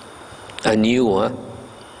new,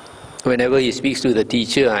 whenever he speaks to the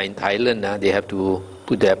teacher in Thailand, they have to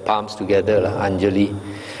put their palms together, Anjali.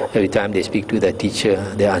 Every time they speak to the teacher,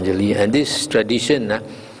 they Anjali. And this tradition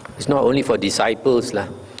is not only for disciples,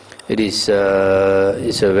 it is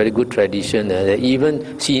it's a very good tradition.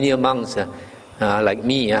 Even senior monks, like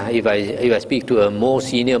me, if I speak to a more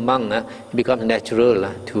senior monk, it becomes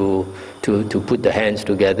natural to put the hands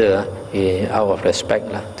together out of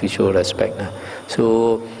respect, to show respect.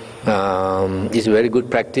 So it's a very good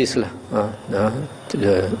practice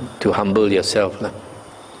to humble yourself.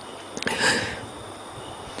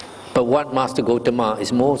 But what Master Gotama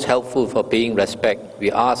is most helpful for paying respect? We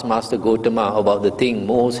asked Master Gotama about the thing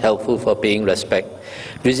most helpful for paying respect.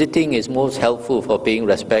 Visiting is most helpful for paying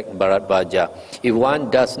respect, Bharadvaja. If one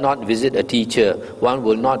does not visit a teacher, one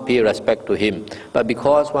will not pay respect to him. But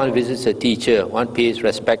because one visits a teacher, one pays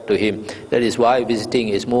respect to him. That is why visiting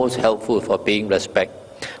is most helpful for paying respect.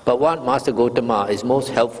 But what Master Gotama is most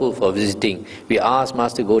helpful for visiting? We asked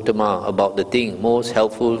Master Gotama about the thing most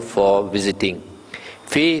helpful for visiting.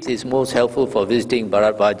 Faith is most helpful for visiting,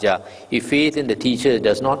 Bharadvaja. If faith in the teacher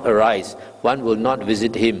does not arise, one will not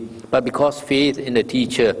visit him. But because faith in the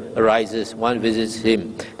teacher arises, one visits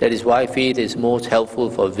him. That is why faith is most helpful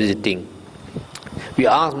for visiting. We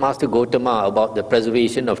asked Master Gotama about the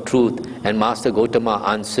preservation of truth, and Master Gotama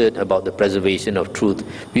answered about the preservation of truth.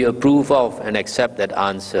 We approve of and accept that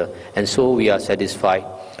answer, and so we are satisfied.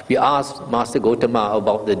 We asked Master Gotama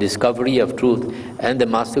about the discovery of truth, and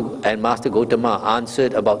Master Gotama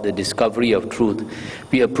answered about the discovery of truth.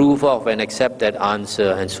 We approve of and accept that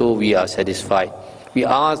answer, and so we are satisfied. We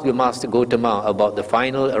asked the Master Gotama about the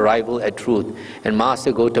final arrival at truth, and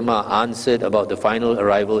Master Gotama answered about the final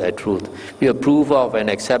arrival at truth. We approve of and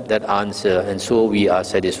accept that answer, and so we are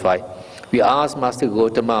satisfied. We asked Master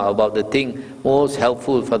Gotama about the thing most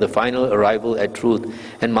helpful for the final arrival at truth,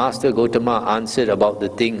 and Master Gotama answered about the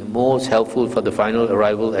thing most helpful for the final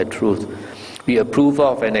arrival at truth. We approve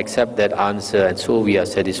of and accept that answer, and so we are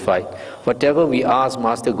satisfied. Whatever we ask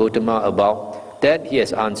Master Gotama about, that he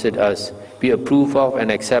has answered us. We approve of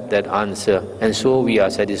and accept that answer, and so we are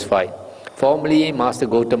satisfied. Formerly, Master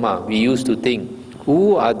Gotama, we used to think,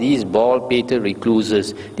 who are these bald-pated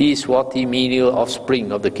recluses, these swarthy menial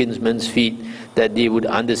offspring of the kinsman's feet, that they would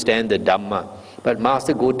understand the Dhamma? But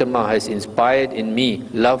Master Gotama has inspired in me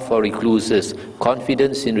love for recluses,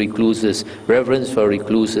 confidence in recluses, reverence for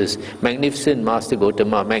recluses, magnificent Master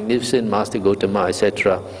Gotama,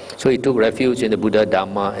 etc. So he took refuge in the Buddha,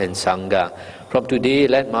 Dhamma and Sangha. From today,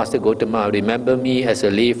 let Master Gotama remember me as a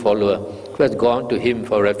lay follower who has gone to him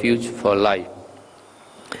for refuge for life.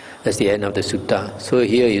 That's the end of the sutta. So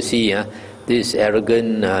here you see this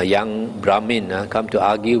arrogant young Brahmin come to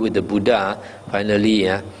argue with the Buddha. Finally,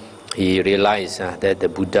 he realized that the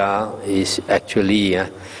Buddha is actually an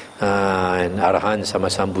Arahant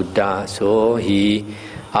Sammasambuddha. So he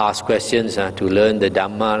asked questions to learn the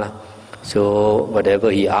Dhamma. So whatever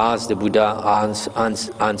he asked, the Buddha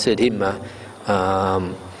answered him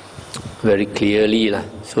very clearly.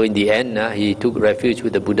 So in the end, he took refuge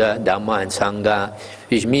with the Buddha, Dhamma and Sangha,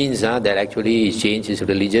 which means that actually he changed his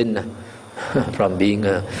religion from being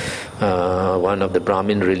one of the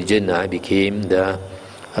Brahmin religion, became the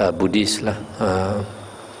Buddhist.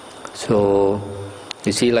 So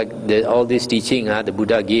you see, like all this teaching the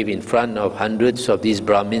Buddha gave in front of hundreds of these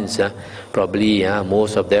Brahmins, probably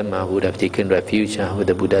most of them would have taken refuge with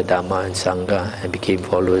the Buddha, Dhamma and Sangha and became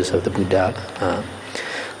followers of the Buddha.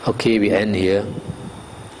 Okay, we end here.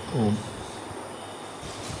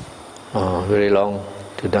 Very long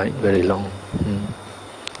tonight, very long.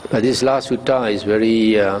 But this last sutta is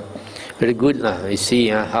very good. You see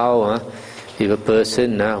how if a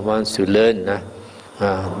person wants to learn,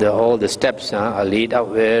 all the steps are laid out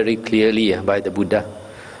very clearly by the Buddha.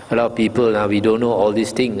 A lot of people we don't know all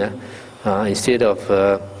these things. Instead of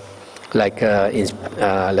like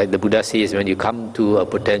the Buddha says, when you come to a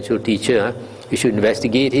potential teacher, you should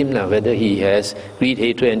investigate him, whether he has greed,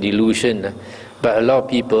 hatred and delusion. But a lot of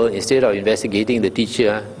people, instead of investigating the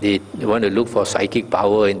teacher, they want to look for psychic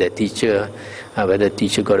power in the teacher, whether the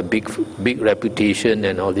teacher got a big reputation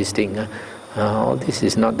and all these things. All this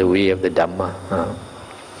is not the way of the Dhamma.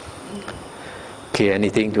 Okay,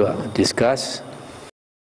 anything to discuss?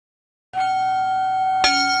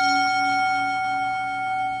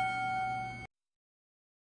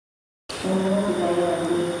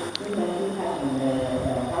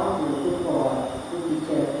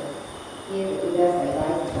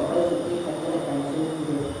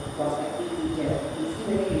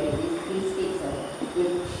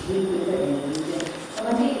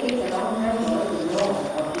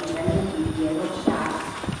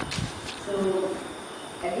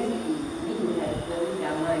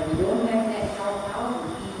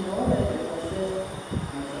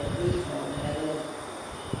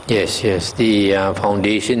 Yes. The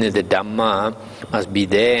foundation of the Dhamma must be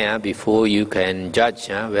there before you can judge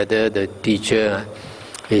whether the teacher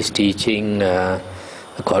is teaching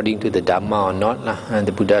according to the Dhamma or not. And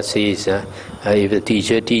the Buddha says, if the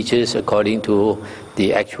teacher teaches according to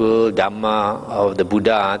the actual Dhamma of the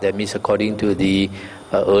Buddha, that means according to the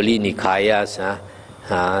early Nikayas,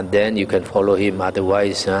 then you can follow him.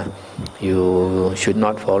 Otherwise, you should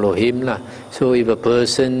not follow him. So if a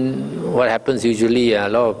person, what happens usually, a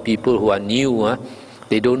lot of people who are new,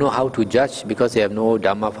 they don't know how to judge because they have no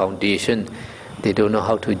Dhamma foundation. They don't know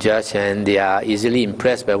how to judge, and they are easily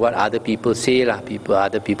impressed by what other people say.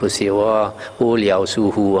 Other people say, "Oh, liao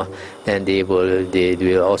su hu," then they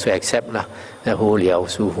will also accept that "oh liao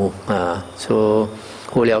su hu." So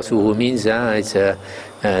 "oh liao su hu" means it's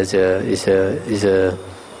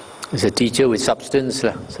a teacher with substance,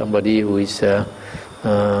 somebody who is a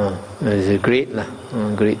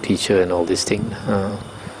great teacher and all these things.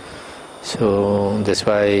 So that's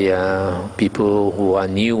why people who are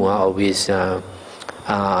new always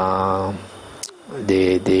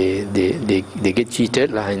they get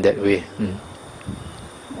cheated in that way.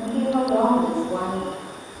 How long does one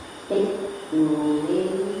take to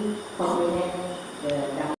really comprehend the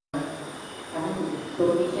Dhamma,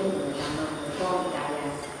 provision to the Dhamma, the four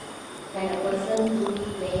Nikayas? Can a person truly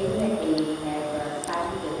claim that they have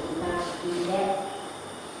studied the Buddha in depth,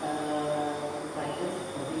 like this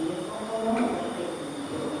for years? How long does it take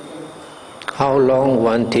to provision? How long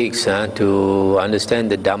one takes to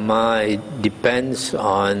understand the Dhamma, it depends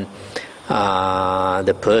on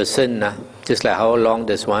the person. Just like how long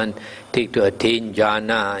does one take to attain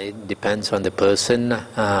jhana, it depends on the person.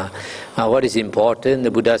 What is important,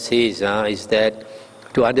 the Buddha says, is that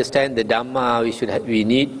to understand the Dhamma, we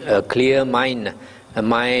need a clear mind, a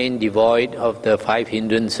mind devoid of the five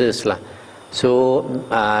hindrances. So,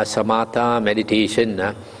 samatha, meditation,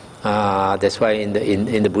 that's why in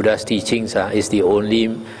the Buddha's teachings is the only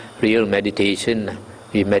real meditation.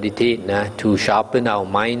 We meditate to sharpen our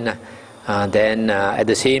mind. Then at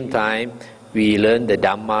the same time, we learn the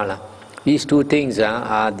Dhamma. These two things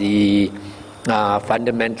are the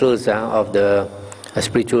fundamentals of the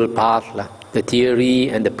spiritual path. The theory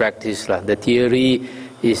and the practice. The theory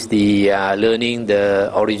is the learning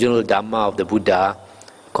the original Dhamma of the Buddha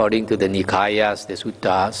according to the Nikayas, the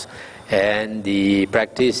Suttas. And the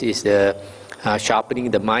practice is the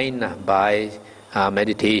sharpening the mind by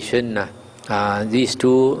meditation. These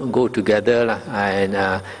two go together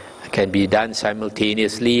and can be done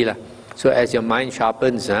simultaneously. So as your mind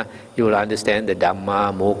sharpens, you will understand the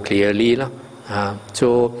Dhamma more clearly.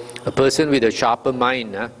 So a person with a sharper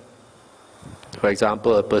mind, for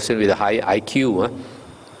example, a person with a high IQ,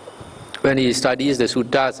 when he studies the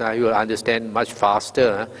suttas, he will understand much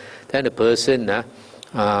faster than a person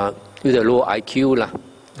with a low IQ.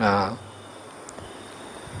 I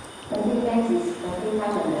think next is nothing much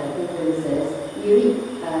on the differences. We read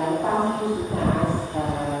past few suttas,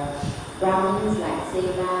 Brahmins like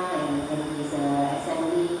Seva and his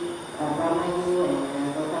assembly, Brahmayu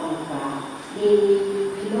and Gautamika, we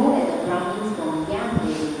know that the Brahmins from young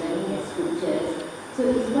they were learning their scriptures, so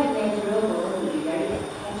it's quite natural for them to be very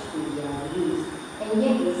attached to their views. And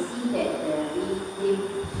yet we see that they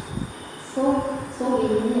so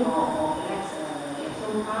willingly or perhaps they're so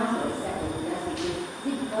fast to accept the Buddha's teaching.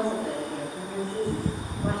 Is it because of the hindrances is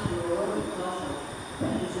much lower because of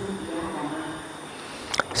practicing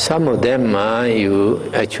Dhamma? Some of them,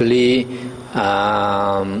 you actually,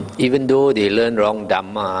 even though they learn wrong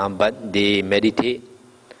Dhamma, but they meditate.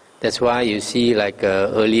 That's why you see, like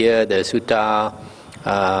earlier, the sutta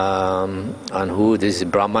on who this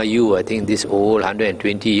Brahmayu, I think this old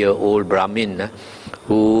 120-year-old Brahmin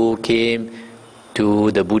who came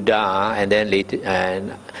to the Buddha, and then later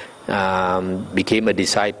became a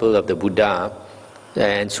disciple of the Buddha.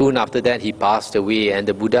 And soon after that he passed away, and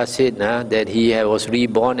the Buddha said that he was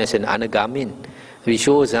reborn as an Anagamin, which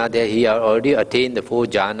shows that he had already attained the 4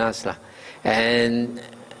 jhanas. And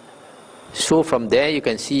so from there you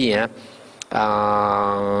can see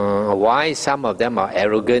why some of them are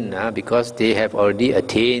arrogant, because they have already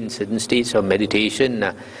attained certain states of meditation.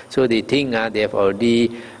 So they think they have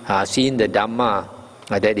already seen the Dhamma,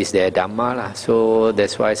 that is their Dhamma. So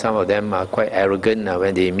that's why some of them are quite arrogant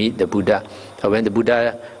when they meet the Buddha. When the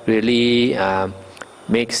Buddha really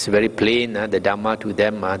makes very plain the Dhamma to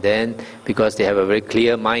them, then because they have a very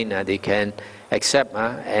clear mind, they can accept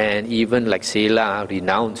and even like Sela,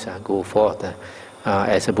 renounce, go forth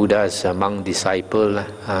as a Buddha's monk disciple.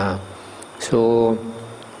 So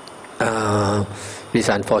it's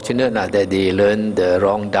unfortunate that they learn the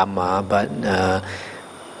wrong Dhamma, but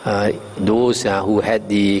those who had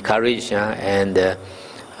the courage and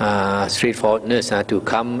straightforwardness to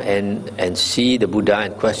come and see the Buddha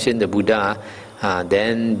and question the Buddha,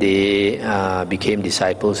 then they became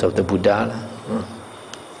disciples of the Buddha.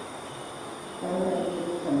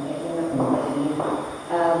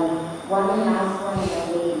 One last one is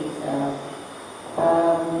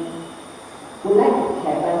would like to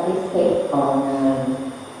have this take on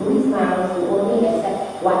Buddhist monks who only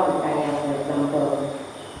accept one Nikaya, for example.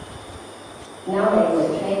 Now there is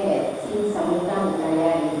a trend that since Samyutta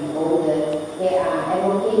Nikaya is older, they are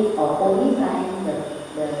advocates of only studying the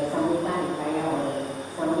Samyutta Nikaya or the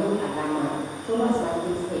Samyutta Dhamma. So what's my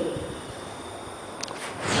this take?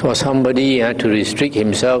 For somebody to restrict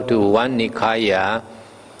himself to one Nikaya,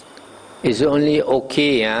 it's only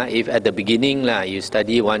okay if at the beginning you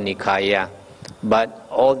study one Nikaya, but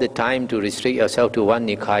all the time to restrict yourself to one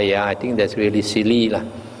Nikaya, I think that's really silly.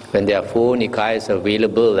 When there are 4 Nikayas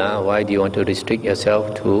available, why do you want to restrict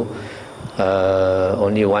yourself to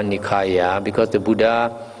only one Nikaya? Because the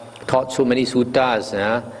Buddha taught so many suttas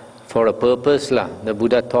for a purpose. The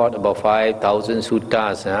Buddha taught about 5,000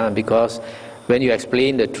 suttas because when you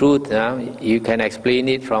explain the truth, you can explain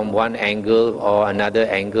it from one angle or another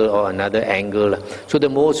angle or another angle. So the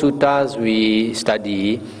more suttas we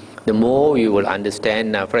study, the more we will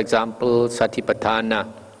understand. For example, Satipatthana.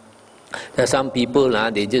 There are some people,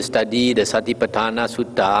 they just study the Satipatthana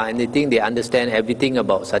Sutta and they think they understand everything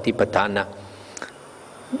about Satipatthana.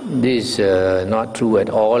 This is not true at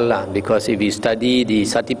all, because if you study the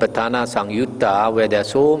Satipatthana Sangyutta, where there are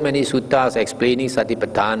so many suttas explaining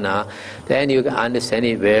Satipatthana, then you can understand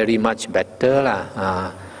it very much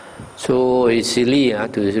better. So it's silly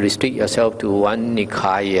to restrict yourself to one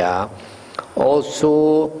Nikaya.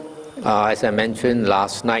 Also, as I mentioned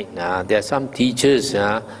last night, there are some teachers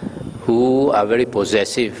who are very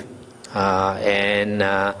possessive and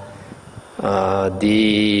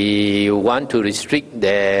they want to restrict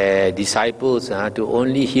their disciples to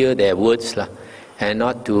only hear their words and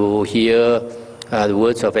not to hear the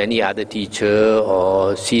words of any other teacher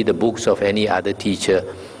or see the books of any other teacher.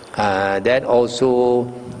 That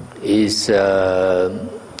also is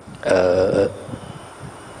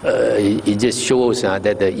it just shows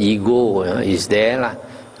that the ego is there.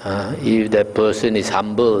 If that person is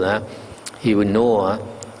humble, he will know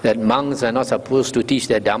that monks are not supposed to teach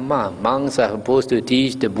the Dhamma. Monks are supposed to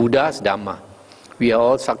teach the Buddha's Dhamma. We are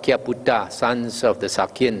all Sakya Putta, sons of the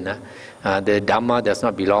Sakyan. The Dhamma does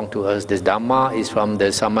not belong to us. The Dhamma is from the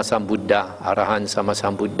Sammasambuddha, Arahant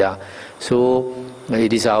Sammasambuddha. So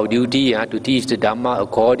it is our duty to teach the Dhamma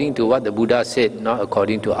according to what the Buddha said, not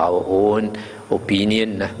according to our own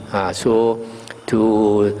opinion. So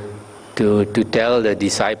to tell the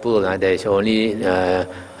disciple that they should only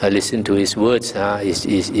listen to his words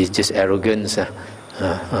is just arrogance.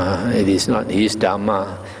 It is not his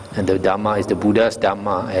Dhamma, and the Dhamma is the Buddha's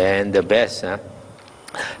Dhamma, and the best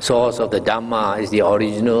source of the Dhamma is the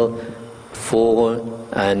original 4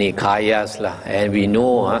 Nikayas, and we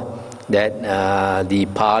know that the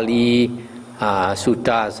Pali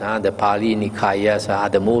Suttas, the Pali Nikayas are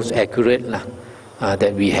the most accurate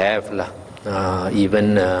that we have.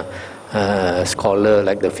 Even scholar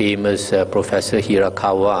like the famous Professor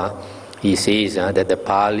Hirakawa, he says that the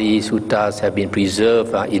Pali Suttas have been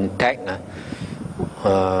preserved intact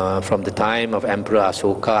from the time of Emperor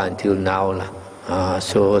Asoka until now.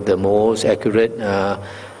 So the most accurate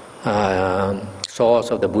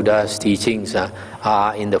source of the Buddha's teachings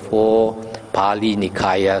are in the 4 Pali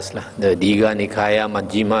Nikayas, the Digha Nikaya,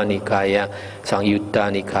 Majjhima Nikaya,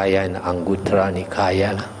 Sangyutta Nikaya and Anguttara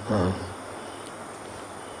Nikaya.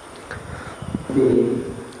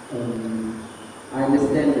 I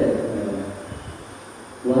understand that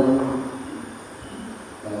one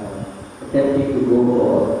tempted to go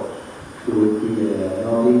to be a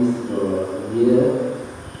novice for a year,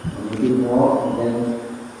 or maybe more, and then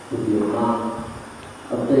to be a monk.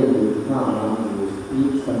 After you become a monk, you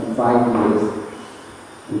need some 5 years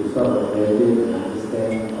to sort of graduate and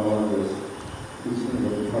understand all this teaching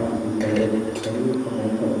that you have to be better. Can you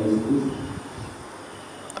comment on this, please?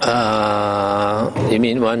 You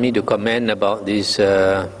mean want me to comment about this? My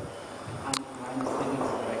understanding is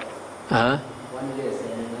correct. 1 year as a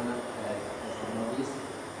novice,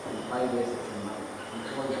 and 5 years as a monk.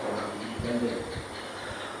 Before you can be independent.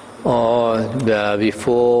 Or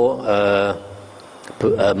before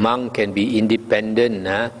a monk can be independent.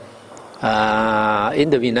 In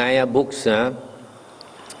the Vinaya books, a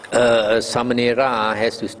Samanera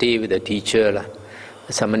has to stay with the teacher.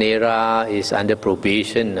 A Samanera is under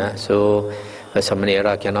probation, so a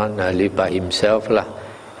Samanera cannot live by himself.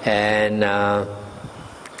 And a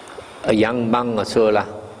young monk also,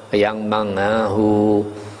 a young monk who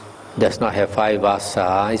does not have 5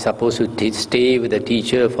 vasa is supposed to stay with the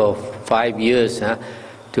teacher for 5 years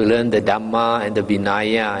to learn the Dhamma and the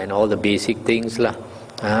Vinaya and all the basic things.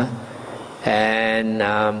 And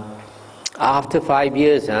after 5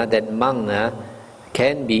 years, that monk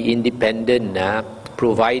can be independent,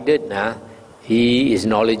 provided he is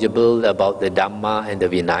knowledgeable about the Dhamma and the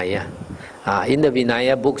Vinaya. In the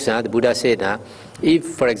Vinaya books, the Buddha said, if,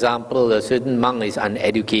 for example, a certain monk is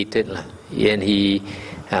uneducated and he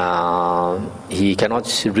cannot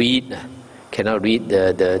read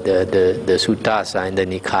the suttas and the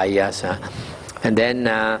nikayas, and then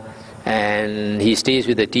and he stays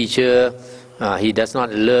with the teacher. He does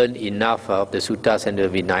not learn enough of the suttas and the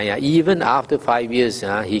Vinaya. Even after 5 years,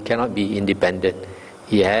 he cannot be independent.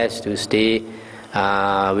 He has to stay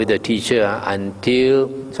with the teacher until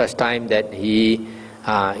such time that he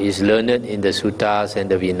is learned in the suttas and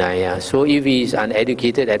the Vinaya. So if he is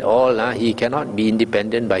uneducated at all, he cannot be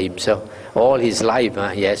independent by himself. All his life,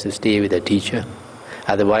 he has to stay with the teacher.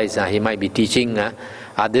 Otherwise, he might be teaching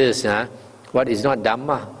others what is not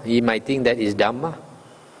Dhamma. He might think that is Dhamma.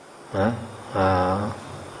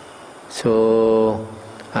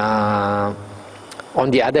 On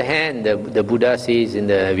the other hand, the Buddha says in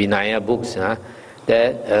the Vinaya books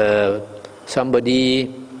that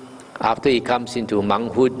somebody, after he comes into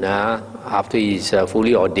monkhood, after he is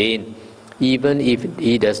fully ordained, even if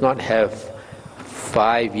he does not have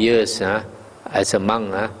 5 years as a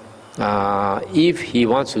monk, if he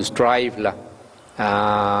wants to strive,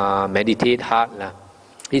 meditate hard,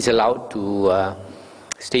 he's allowed to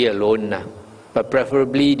stay alone. But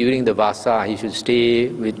preferably during the vasa, he should stay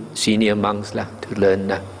with senior monks to learn.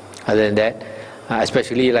 Other than that,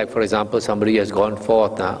 especially like for example, somebody has gone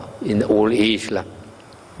forth in old age,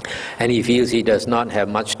 and he feels he does not have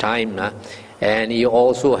much time, and he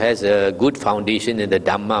also has a good foundation in the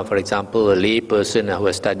Dhamma. For example, a lay person who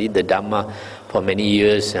has studied the Dhamma for many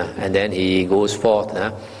years, and then he goes forth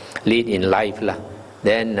late in life,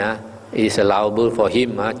 then it is allowable for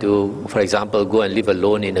him to, for example, go and live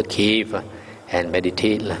alone in a cave and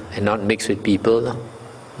meditate and not mix with people.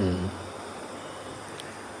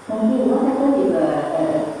 What happens if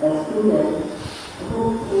a student who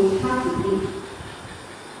has to teach,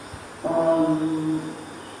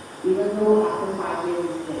 even though after 5 years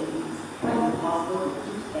it's quite impossible to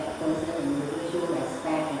teach that person and really show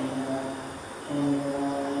respect and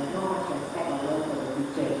not much respect or love for the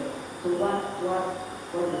teacher. So what does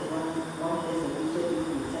one as a teacher do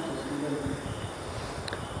to such a student?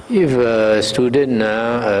 If a student,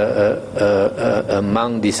 a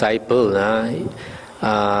monk disciple,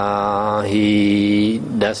 he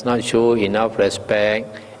does not show enough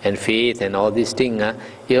respect and faith and all these things,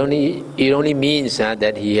 it only means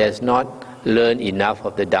that he has not learned enough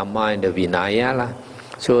of the Dhamma and the Vinaya.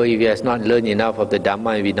 So if he has not learned enough of the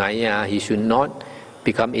Dhamma and Vinaya, he should not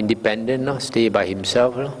become independent, stay by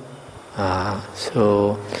himself.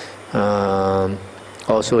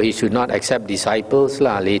 Also, he should not accept disciples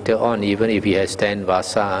later on, even if he has 10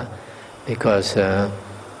 vasa, because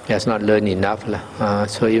he has not learned enough.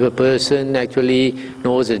 So if a person actually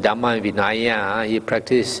knows the Dhamma and Vinaya, he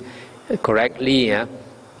practices correctly,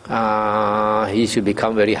 he should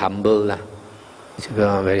become very humble. He should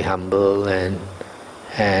become very humble, and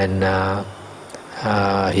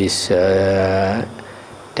his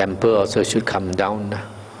temper also should come down.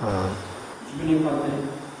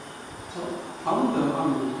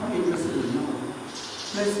 I'm interested in knowing.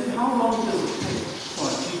 Let's say, how long does it take for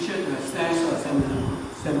a teacher to stand for a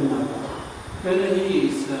seminar? Whether he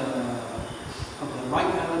is of the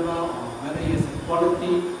right caliber or whether he has the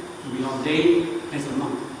quality to be ordained as a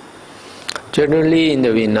monk. Generally, in the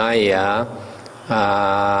Vinaya,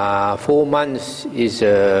 4 months is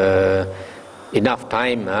enough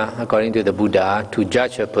time, according to the Buddha, to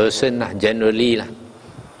judge a person generally.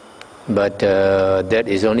 But that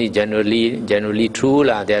is only generally true.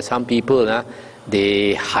 There are some people,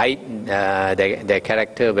 they hide their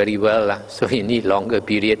character very well, so you need longer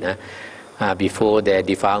period before their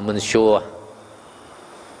defilements show.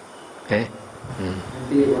 Okay?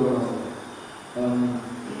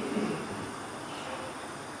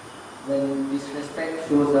 When disrespect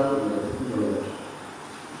shows up in the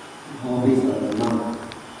hobbies of the monk,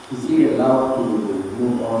 is he allowed to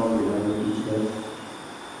move on to another teacher?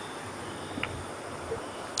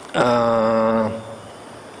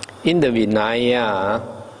 In the Vinaya,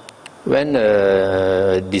 when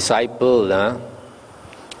a disciple, a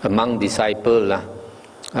monk disciple,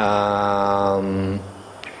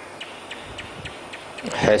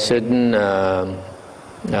 has certain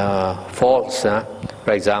faults,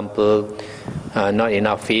 for example, not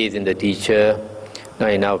enough faith in the teacher, not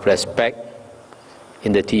enough respect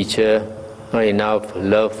in the teacher, not enough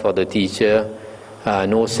love for the teacher,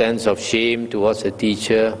 no sense of shame towards the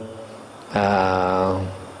teacher,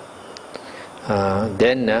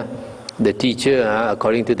 then the teacher,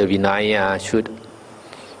 according to the Vinaya, should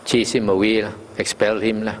chase him away, expel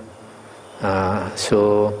him.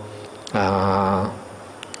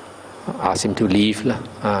 Ask him to leave.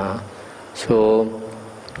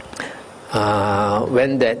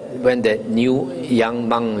 When that new young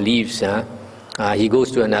monk leaves, he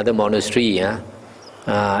goes to another monastery.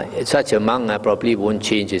 Such a monk probably won't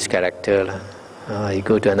change his character. He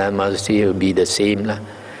go to another monastery, it will be the same.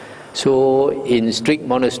 So in strict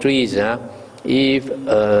monasteries, if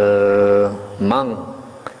a monk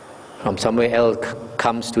from somewhere else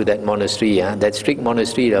comes to that monastery, that strict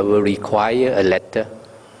monastery will require a letter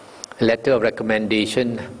of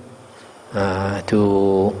recommendation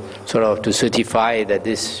to certify that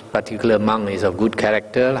this particular monk is of good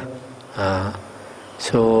character.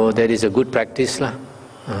 So that is a good practice.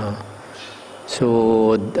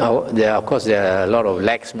 So of course there are a lot of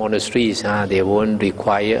lax monasteries, they won't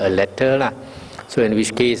require a letter. So in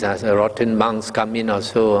which case, as rotten monks come in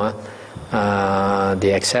also,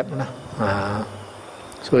 they accept.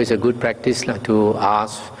 So it's a good practice to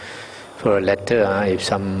ask for a letter if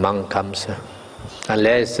some monk comes,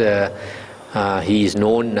 unless he is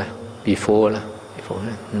known before.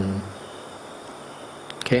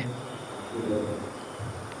 Okay.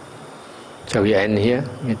 Shall we end here?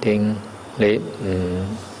 Getting late.